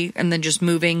regularly and then just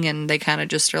moving, and they kind of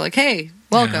just are like, hey,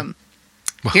 welcome. Yeah.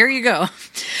 Well, here you go.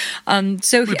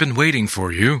 So we've been waiting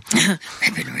for you.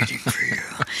 I've been waiting for you.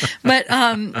 But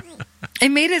it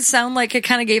made it sound like it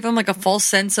kind of gave him like a false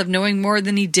sense of knowing more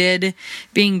than he did,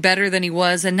 being better than he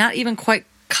was, and not even quite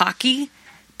cocky.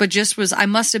 But just I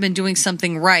must have been doing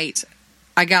something right.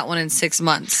 I got one in 6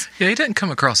 months. Yeah, he didn't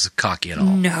come across as cocky at all.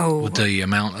 No. With the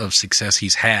amount of success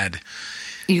he's had.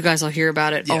 You guys will hear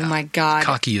about it. Yeah. Oh, my God.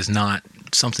 Cocky is not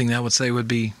something that I would say would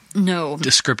be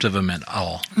descriptive of him at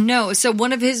all. No. So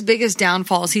one of his biggest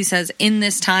downfalls, he says, in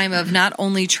this time of not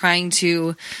only trying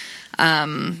to...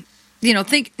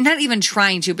 not even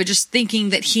trying to, but just thinking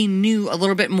that he knew a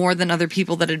little bit more than other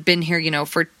people that had been here,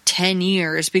 for 10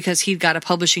 years because he'd got a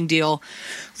publishing deal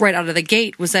right out of the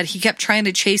gate, was that he kept trying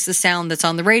to chase the sound that's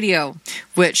on the radio,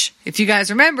 which, if you guys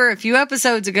remember a few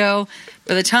episodes ago,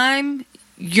 by the time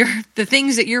the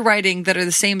things that you're writing that are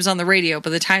the same as on the radio, by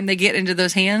the time they get into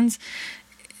those hands,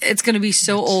 it's going to be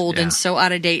so old and so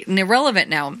out of date and irrelevant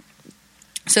now.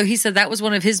 So he said that was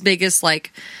one of his biggest,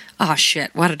 oh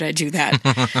shit, why did I do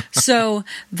that? So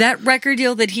that record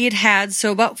deal that he had,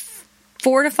 so about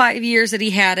 4 to 5 years that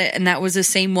he had it, and that was the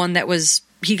same one that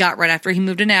he got right after he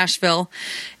moved to Nashville.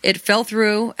 It fell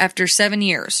through after 7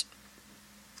 years.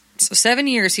 So 7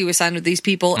 years he was signed with these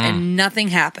people, and nothing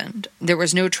happened. There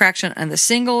was no traction on the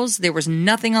singles. There was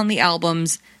nothing on the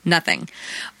albums. Nothing.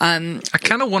 I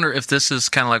kind of wonder if this is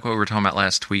kind of like what we were talking about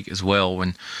last week as well,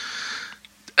 when...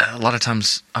 a lot of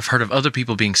times I've heard of other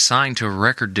people being signed to a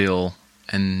record deal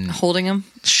and holding them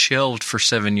shelved for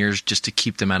 7 years just to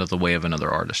keep them out of the way of another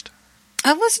artist.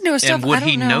 I've listened to his stuff. And would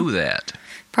he know that?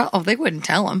 They wouldn't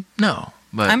tell him. No,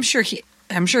 but I'm sure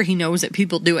he knows that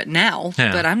people do it now,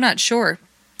 but I'm not sure.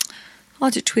 I'll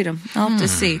have to tweet him. I'll have to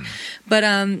see. But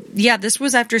this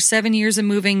was after 7 years of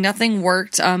moving. Nothing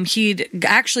worked. He'd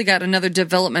actually got another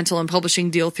developmental and publishing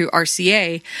deal through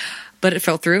RCA, but it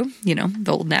fell through. The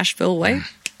old Nashville way.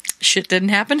 Shit didn't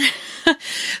happen.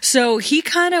 So he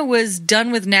kind of was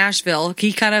done with Nashville.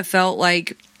 He kind of felt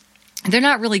like they're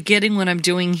not really getting what I'm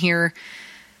doing here.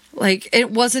 Like,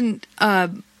 it wasn't,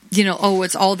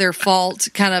 it's all their fault,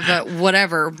 kind of a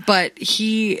whatever. But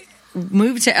he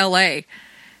moved to L.A.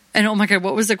 And, oh, my God,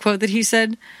 what was the quote that he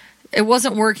said? It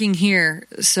wasn't working here,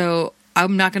 so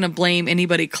I'm not going to blame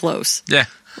anybody close. Yeah.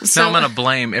 So, no, I'm going to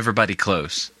blame everybody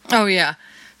close. Oh, yeah.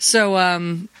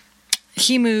 So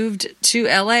he moved to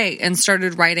L.A. and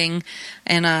started writing.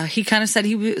 And he kind of said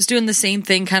he was doing the same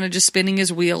thing, kind of just spinning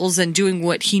his wheels and doing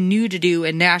what he knew to do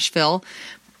in Nashville,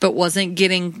 but wasn't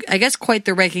getting, I guess, quite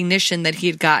the recognition that he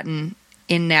had gotten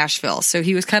in Nashville. So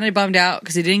he was kind of bummed out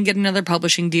because he didn't get another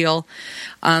publishing deal.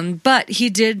 But he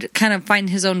did kind of find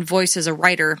his own voice as a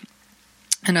writer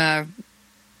and a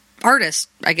artist,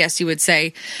 I guess you would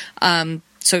say.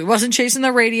 So he wasn't chasing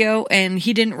the radio, and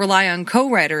he didn't rely on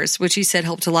co-writers, which he said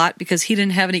helped a lot because he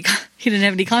didn't have any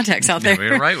contacts out there.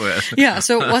 To write with. Yeah,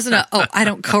 so it wasn't I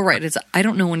don't co-write. It's I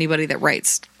don't know anybody that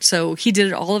writes. So he did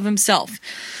it all of himself.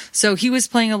 So he was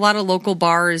playing a lot of local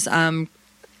bars,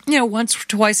 once or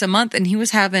twice a month, and he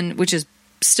was having, which is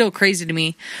still crazy to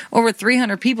me, over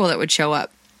 300 people that would show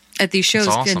up at these shows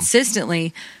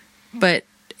consistently, but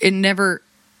it never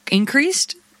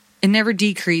increased. It never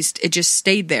decreased. It just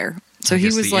stayed there. So he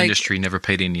was the like, industry never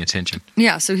paid any attention.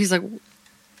 Yeah. So he's like,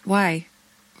 why?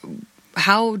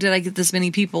 How did I get this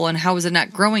many people, and how was it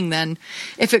not growing then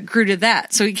if it grew to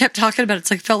that? So he kept talking about it.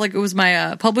 It's like, felt like it was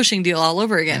my publishing deal all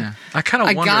over again. Yeah.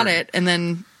 I got it and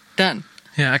then done.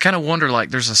 Yeah. I kind of wonder,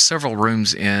 like, there's several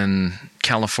rooms in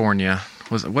California.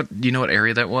 Do you know what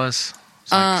area that was?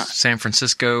 Like San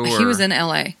Francisco? He was in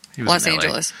LA. Los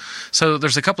Angeles. So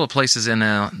there's a couple of places in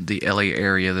the LA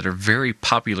area that are very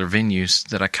popular venues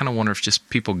that I kind of wonder if just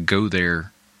people go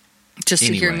there just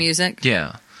to hear music.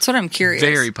 Yeah. That's what I'm curious.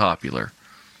 Very popular.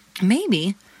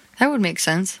 Maybe. That would make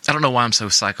sense. I don't know why I'm so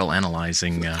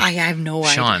psychoanalyzing. I have no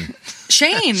idea.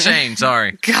 Shane,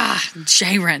 sorry. God,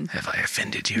 Sharon. Have I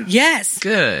offended you? Yes.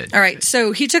 Good. All right.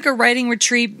 So he took a writing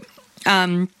retreat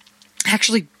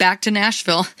actually back to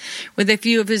Nashville with a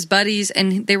few of his buddies,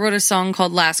 and they wrote a song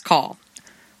called Last Call.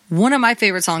 One of my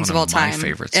favorite songs of all time.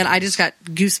 And I just got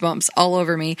goosebumps all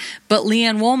over me. But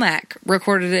Leanne Womack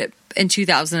recorded it in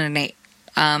 2008.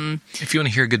 If you want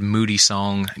to hear a good moody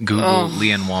song, Google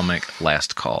Leanne Womack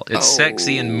Last Call. It's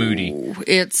sexy and moody.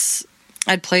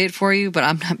 I'd play it for you, but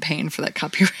I'm not paying for that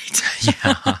copyright.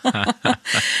 Yeah.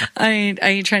 I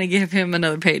ain't trying to give him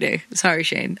another payday. Sorry,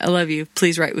 Shane. I love you.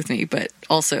 Please write with me, but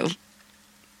also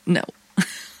no.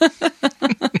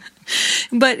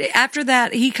 But after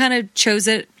that, he kind of chose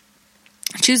to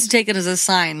take it as a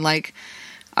sign, like,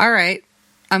 all right,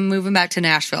 I'm moving back to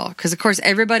Nashville. Because, of course,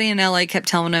 everybody in LA kept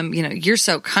telling him, you're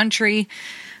so country.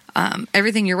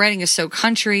 Everything you're writing is so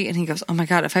country. And he goes, oh, my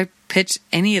God, if I pitch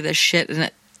any of this shit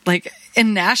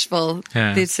in Nashville,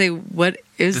 they'd say, what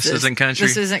is this? This isn't country.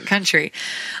 This isn't country.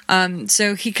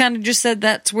 So he kind of just said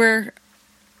that's where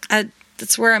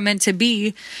I'm meant to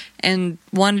be, and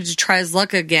wanted to try his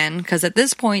luck again, because at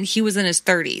this point, he was in his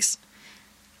 30s.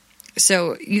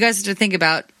 So you guys have to think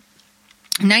about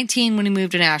 19 when he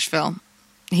moved to Nashville.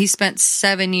 He spent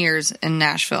 7 years in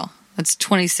Nashville. That's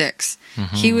 26.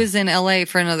 Mm-hmm. He was in LA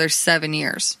for another 7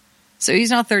 years. So he's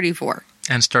now 34.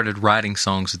 And started writing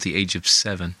songs at the age of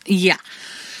 7. Yeah.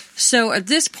 So at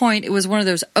this point, it was one of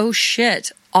those, oh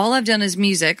shit, all I've done is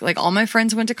music. Like, all my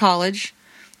friends went to college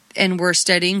and were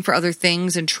studying for other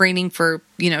things and training for,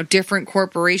 different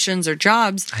corporations or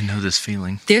jobs. I know this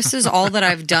feeling. This is all that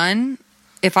I've done.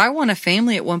 If I want a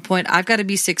family at one point, I've got to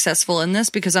be successful in this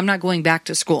because I'm not going back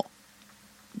to school.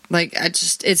 Like,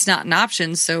 it's not an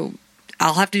option. So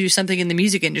I'll have to do something in the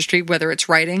music industry, whether it's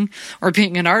writing or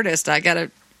being an artist. I got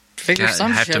to figure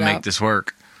some shit out. I have to make this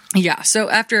work. Yeah. So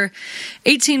after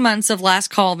 18 months of Last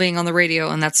Call being on the radio,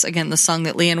 and that's, again, the song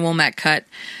that Leanne Womack cut,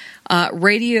 on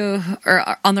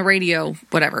the radio,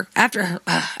 whatever. After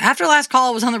Last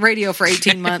Call was on the radio for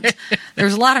 18 months.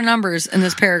 There's a lot of numbers in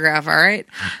this paragraph, all right?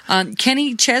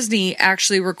 Kenny Chesney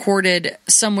actually recorded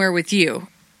Somewhere With You.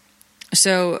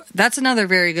 So that's another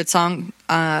very good song.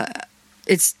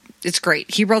 It's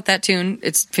great. He wrote that tune.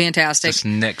 It's fantastic. This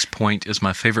next point is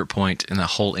my favorite point in the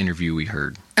whole interview we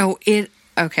heard.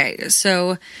 Okay.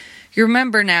 So you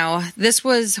remember now, this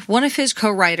was one of his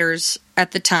co-writers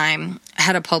at the time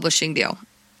had a publishing deal.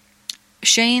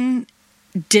 Shane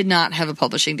did not have a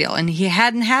publishing deal, and he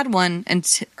hadn't had one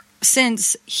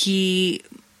since he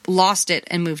lost it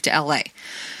and moved to LA.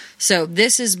 So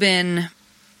this has been,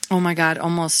 oh my God,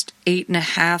 almost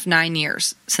 8.5, 9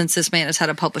 years since this man has had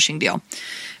a publishing deal,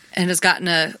 and has gotten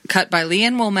a cut by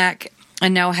Leanne Womack,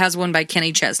 and now has one by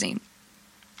Kenny Chesney.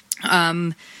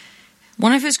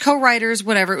 One of his co-writers,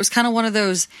 whatever, it was kind of one of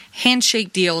those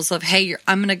handshake deals of, hey,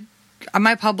 I'm going to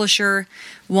my publisher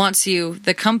wants you.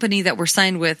 The company that we're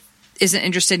signed with isn't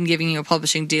interested in giving you a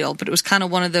publishing deal, but it was kind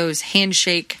of one of those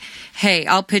handshake, hey,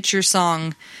 I'll pitch your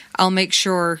song. I'll make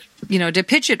sure, to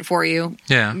pitch it for you.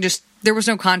 Yeah. There was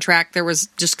no contract. There was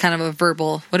just kind of a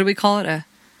verbal, what do we call it? A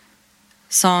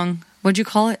song. What'd you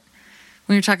call it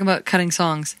when you're talking about cutting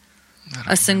songs?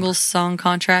 A single song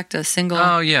contract, a single.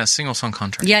 Oh, yeah. Single song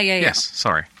contract. Yeah. Yes.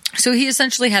 Sorry. So he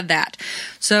essentially had that.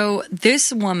 So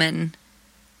this woman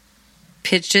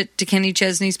pitched it to Kenny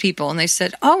Chesney's people, and they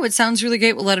said, oh, it sounds really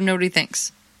great. We'll let him know what he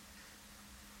thinks.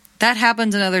 That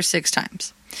happens another 6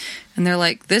 times. And they're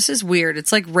like, this is weird.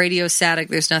 It's like radio static.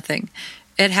 There's nothing.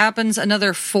 It happens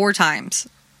another 4 times.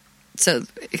 So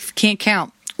if you can't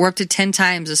count, or up to 10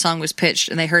 times the song was pitched,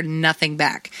 and they heard nothing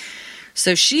back.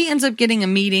 So she ends up getting a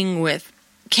meeting with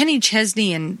Kenny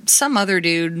Chesney and some other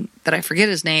dude that I forget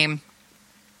his name,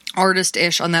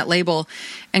 artist-ish on that label,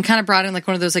 and kind of brought in like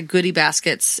one of those like goodie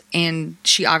baskets, and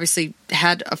she obviously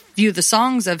had a few of the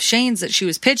songs of Shane's that she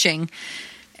was pitching,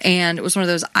 and it was one of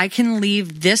those, I can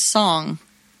leave this song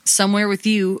somewhere with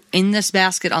you in this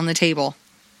basket on the table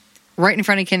right in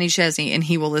front of Kenny Chesney, and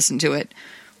he will listen to it,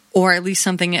 or at least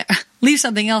leave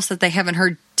something else that they haven't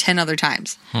heard 10 other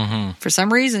times. Mm-hmm. For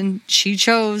some reason she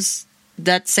chose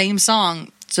that same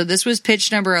song, so this was pitch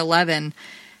number 11.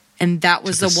 And that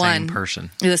was the one.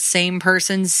 The same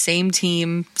person, same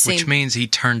team. Which means he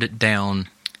turned it down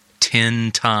 10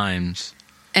 times.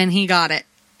 And he got it.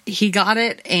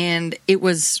 And it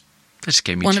was... That just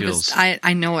gave me chills.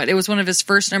 I know it. It was one of his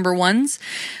first number ones.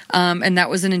 And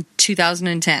that was in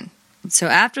 2010. So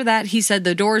after that, he said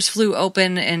the doors flew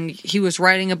open and he was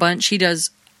writing a bunch. He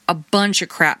does a bunch of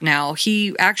crap now.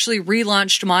 He actually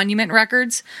relaunched Monument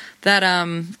Records. That,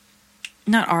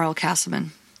 not R.L.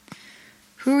 Castleman.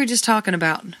 Who were we just talking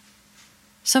about?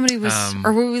 Somebody was,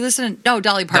 or were we listening? No,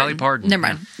 Dolly Parton. Dolly Parton. Never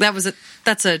mind.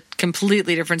 That's a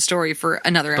completely different story for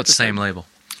another episode. But same label.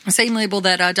 Same label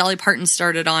that Dolly Parton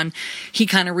started on. He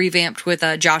kind of revamped with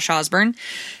Josh Osborne.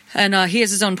 And he has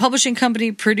his own publishing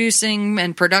company, producing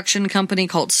and production company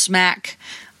called Smack.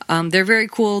 They're very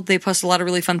cool. They post a lot of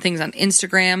really fun things on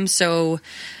Instagram. So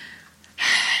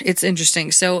it's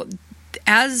interesting. So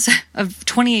as of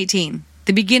 2018,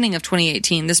 the beginning of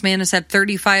 2018, this man has had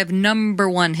 35 number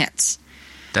 1 hits.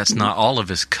 That's not all of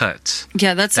his cuts.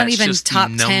 Yeah, that's not even just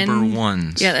top 10. Number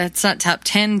ones. Yeah, that's not top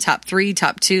 10, top 3,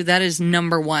 top 2. That is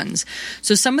number ones.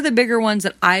 So some of the bigger ones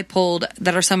that I pulled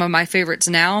that are some of my favorites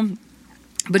now,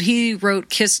 but he wrote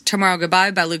Kiss Tomorrow Goodbye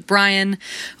by Luke Bryan,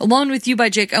 Alone With You by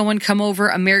Jake Owen, Come Over,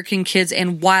 American Kids,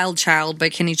 and Wild Child by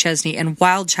Kenny Chesney. And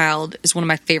Wild Child is one of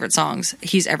my favorite songs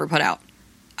he's ever put out.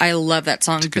 I love that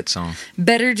song. It's a good song.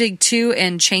 Better Dig 2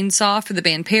 and Chainsaw for the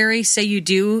band Perry. Say You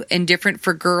Do and Different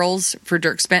for Girls for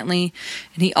Dierks Bentley.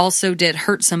 And he also did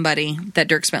Hurt Somebody that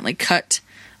Dierks Bentley cut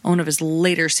on one of his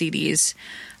later CDs.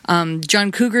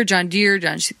 John Cougar, John Deere,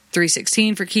 John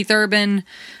 316 for Keith Urban.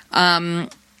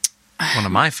 One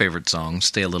of my favorite songs,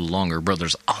 Stay a Little Longer,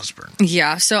 Brothers Osborne.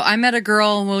 Yeah, so I Met a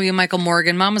Girl, William Michael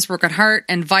Morgan, Mama's Broken Heart,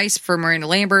 and Vice for Miranda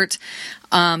Lambert.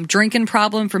 Drinking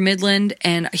Problem for Midland,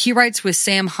 and he writes with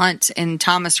Sam Hunt and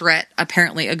Thomas Rhett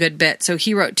apparently a good bit. So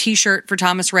he wrote T-Shirt for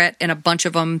Thomas Rhett and a bunch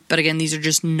of them, but again, these are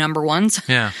just number ones.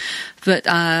 Yeah. But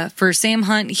for Sam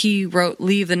Hunt, he wrote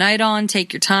Leave the Night On,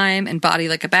 Take Your Time, and Body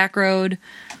Like a Back Road.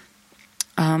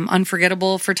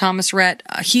 Unforgettable for Thomas Rhett.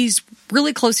 He's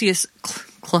really closely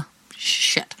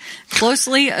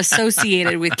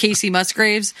associated with Casey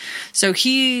Musgraves. So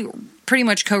he pretty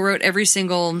much co-wrote every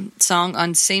single song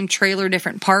on Same Trailer,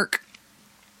 Different Park.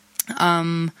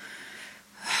 Pageant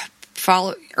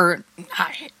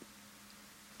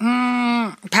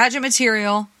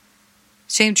Material,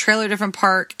 Same Trailer, Different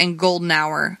Park, and Golden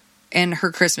Hour, and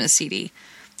her Christmas CD.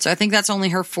 So I think that's only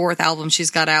her 4th album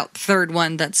she's got out. 3rd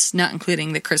one that's not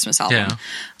including the Christmas album. Yeah.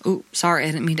 Oh, sorry.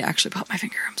 I didn't mean to actually pop my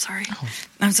finger. I'm sorry. Oh.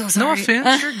 I'm so sorry. No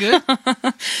offense. You're good.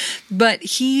 But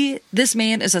this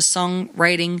man is a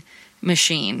songwriting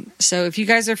machine. So if you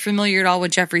guys are familiar at all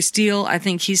with Jeffrey Steele, I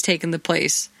think he's taken the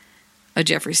place of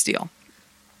Jeffrey Steele.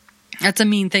 That's a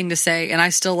mean thing to say, and I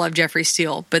still love Jeffrey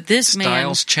Steele. But this man...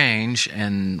 Styles change,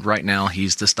 and right now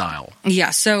he's the style.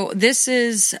 Yeah, so this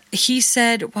is... He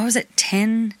said, what was it,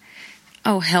 10?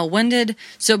 Oh, hell, when did...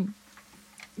 So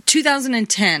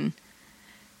 2010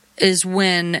 is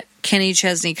when Kenny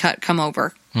Chesney cut Come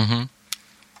Over.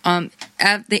 Mm-hmm.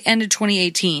 At the end of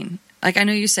 2018... Like, I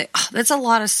know you say, oh, that's a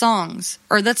lot of songs.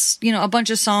 Or that's, a bunch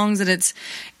of songs and it's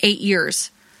 8 years.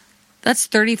 That's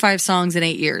 35 songs in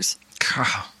 8 years.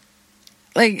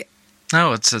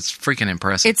 No, it's freaking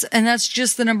impressive. And that's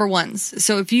just the number ones.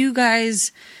 So if you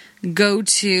guys go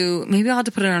to, maybe I'll have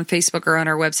to put it on Facebook or on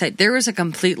our website. There is a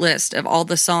complete list of all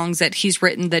the songs that he's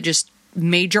written that just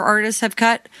major artists have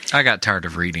cut. I got tired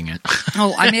of reading it.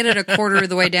 I made it a quarter of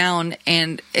the way down,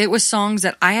 and it was songs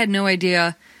that I had no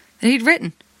idea that he'd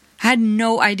written. I had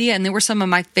no idea, and they were some of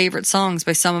my favorite songs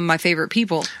by some of my favorite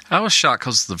people. I was shocked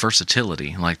because of the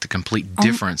versatility, like the complete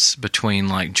difference between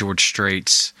like George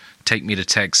Strait's Take Me to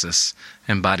Texas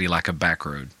and Body Like a Back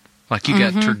Road. Like you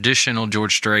got traditional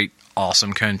George Strait,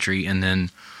 awesome country, and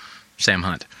then Sam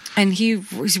Hunt. And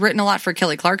he's written a lot for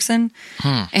Kelly Clarkson.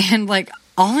 And like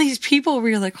all these people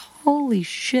where you're like, holy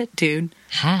shit, dude.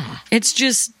 It's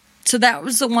just, so that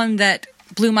was the one that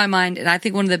blew my mind. And I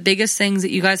think one of the biggest things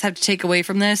that you guys have to take away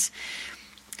from this,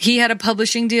 he had a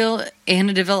publishing deal and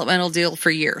a developmental deal for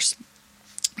years.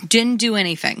 Didn't do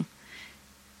anything.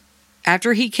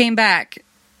 After he came back,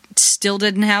 still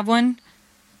didn't have one.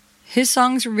 His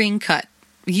songs were being cut.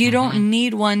 You don't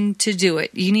need one to do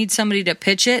it. You need somebody to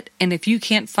pitch it. And if you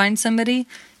can't find somebody,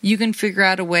 you can figure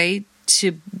out a way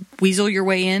to weasel your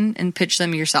way in and pitch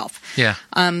them yourself. Yeah.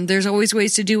 There's always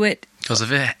ways to do it. Because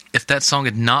if that song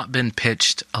had not been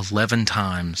pitched 11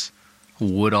 times,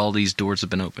 would all these doors have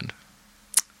been opened?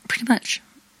 Pretty much.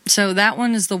 So that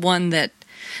one is the one that,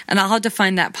 and I'll have to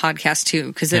find that podcast too,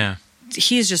 because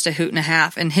he's just a hoot and a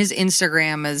half. And his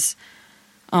Instagram is,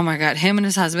 oh my God, him and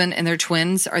his husband and their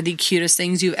twins are the cutest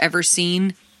things you've ever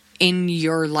seen in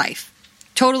your life.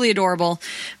 Totally adorable.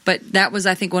 But that was,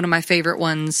 I think, one of my favorite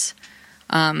ones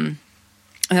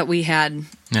that we had.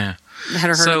 Yeah. Had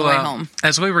her heard on the way home.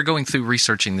 As we were going through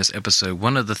researching this episode,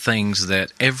 one of the things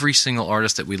that every single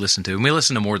artist that we listen to, and we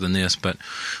listen to more than this, but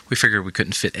we figured we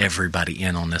couldn't fit everybody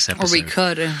in on this episode. Or we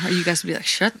could, or you guys would be like,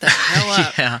 shut the hell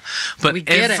up. Yeah, but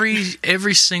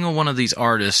every single one of these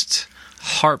artists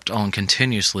harped on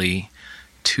continuously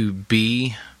to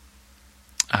be,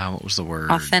 what was the word?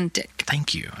 Authentic.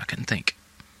 Thank you. I couldn't think.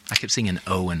 I kept seeing an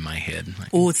O in my head.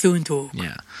 Authentic.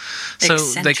 Yeah. So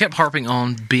they kept harping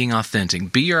on being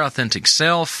authentic. Be your authentic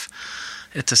self.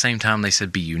 At the same time, they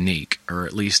said be unique, or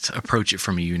at least approach it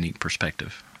from a unique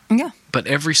perspective. Yeah. But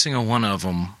every single one of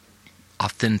them,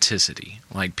 authenticity.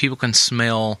 Like people can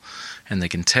smell and they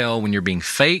can tell when you're being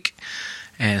fake,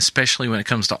 and especially when it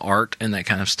comes to art and that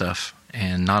kind of stuff.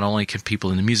 And not only can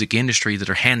people in the music industry that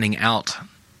are handing out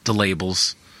the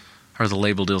labels or the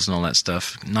label deals and all that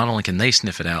stuff, not only can they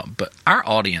sniff it out, but our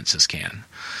audiences can.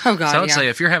 Oh, God, so I would say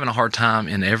if you're having a hard time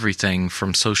in everything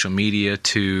from social media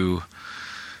to,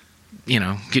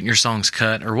 getting your songs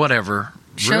cut or whatever,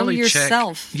 show really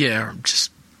yourself.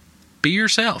 Just be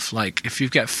yourself. Like, if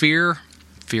you've got fear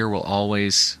will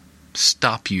always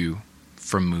stop you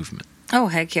from movement. Oh,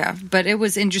 heck yeah. But it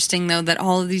was interesting, though, that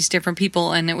all of these different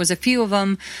people, and it was a few of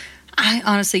them, I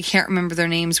honestly can't remember their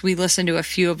names. We listened to a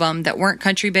few of them that weren't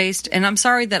country-based, and I'm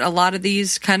sorry that a lot of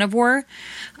these kind of were.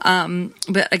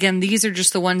 But again, these are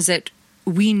just the ones that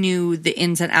we knew the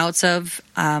ins and outs of.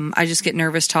 I just get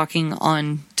nervous talking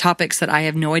on topics that I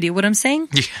have no idea what I'm saying.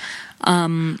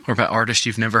 Yeah. Or about artists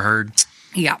you've never heard.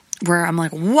 Yeah, where I'm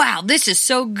like, wow, this is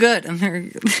so good. And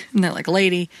they're like,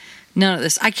 lady, none of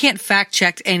this. I can't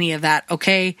fact-check any of that,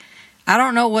 okay? I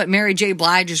don't know what Mary J.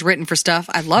 Blige has written for stuff.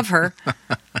 I love her.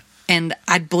 And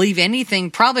I'd believe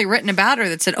anything probably written about her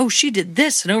that said, oh, she did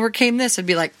this and overcame this. I'd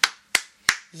be like,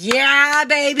 yeah,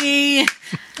 baby.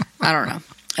 I don't know.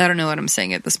 I don't know what I'm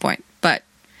saying at this point. But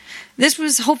this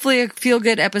was hopefully a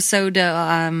feel-good episode to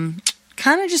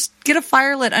kind of just get a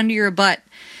fire lit under your butt.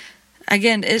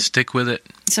 Again, stick with it.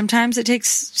 Sometimes it takes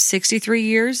 63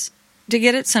 years to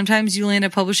get it. Sometimes you land a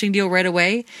publishing deal right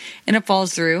away and it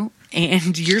falls through.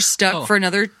 And you're stuck for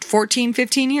another 14,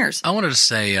 15 years. I wanted to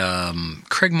say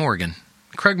Craig Morgan.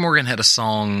 Craig Morgan had a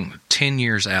song 10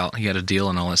 years out. He had a deal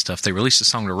and all that stuff. They released a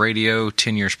song to radio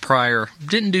 10 years prior.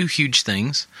 Didn't do huge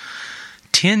things.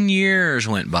 10 years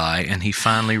went by, and he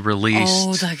finally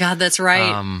released... Oh, my God, that's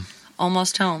right.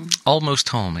 Almost Home. Almost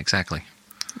Home, exactly.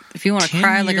 If you want to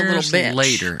cry like a little bitch.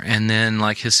 Later, and then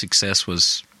his success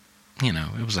was...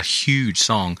 it was a huge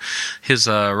song. His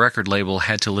record label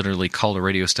had to literally call the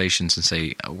radio stations and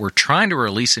say, we're trying to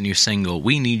release a new single.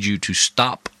 We need you to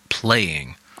stop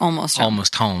playing Almost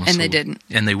Home. And they didn't.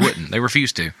 And they wouldn't. They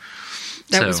refused to.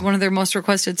 That was one of their most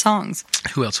requested songs.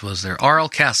 Who else was there? R.L.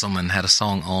 Castleman had a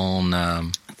song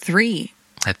on... 3.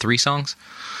 Had 3 songs?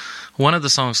 One of the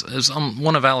songs is on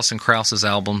one of Alison Krauss's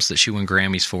albums that she won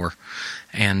Grammys for.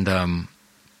 And...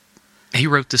 he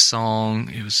wrote this song.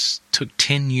 It took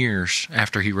 10 years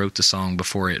after he wrote the song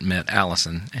before it met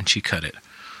Allison, and she cut it.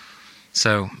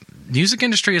 So, music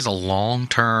industry is a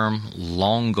long-term,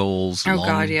 long goals,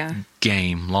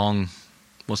 game.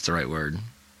 What's the right word?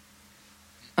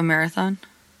 A marathon?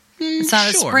 It's not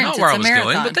a sprint, not where it's I a was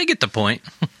marathon. going, but they get the point.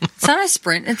 It's not a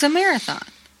sprint, it's a marathon.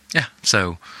 Yeah,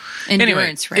 so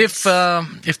Endurance anyway, race.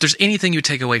 if there's anything you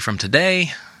take away from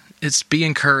today, it's be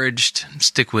encouraged,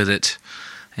 stick with it,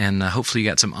 and hopefully you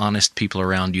got some honest people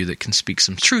around you that can speak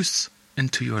some truth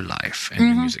into your life and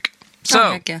your music.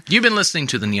 So, heck yeah. You've been listening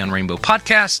to the Neon Rainbow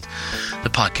Podcast, the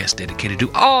podcast dedicated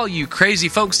to all you crazy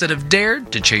folks that have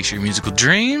dared to chase your musical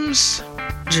dreams.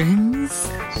 Dreams.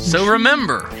 So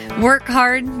remember, Work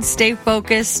hard, stay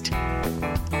focused.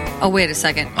 Oh, wait a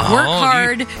second. Work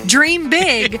hard, dream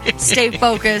big, stay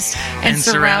focused, and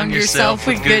surround yourself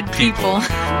with good people.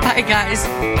 Bye,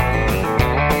 guys.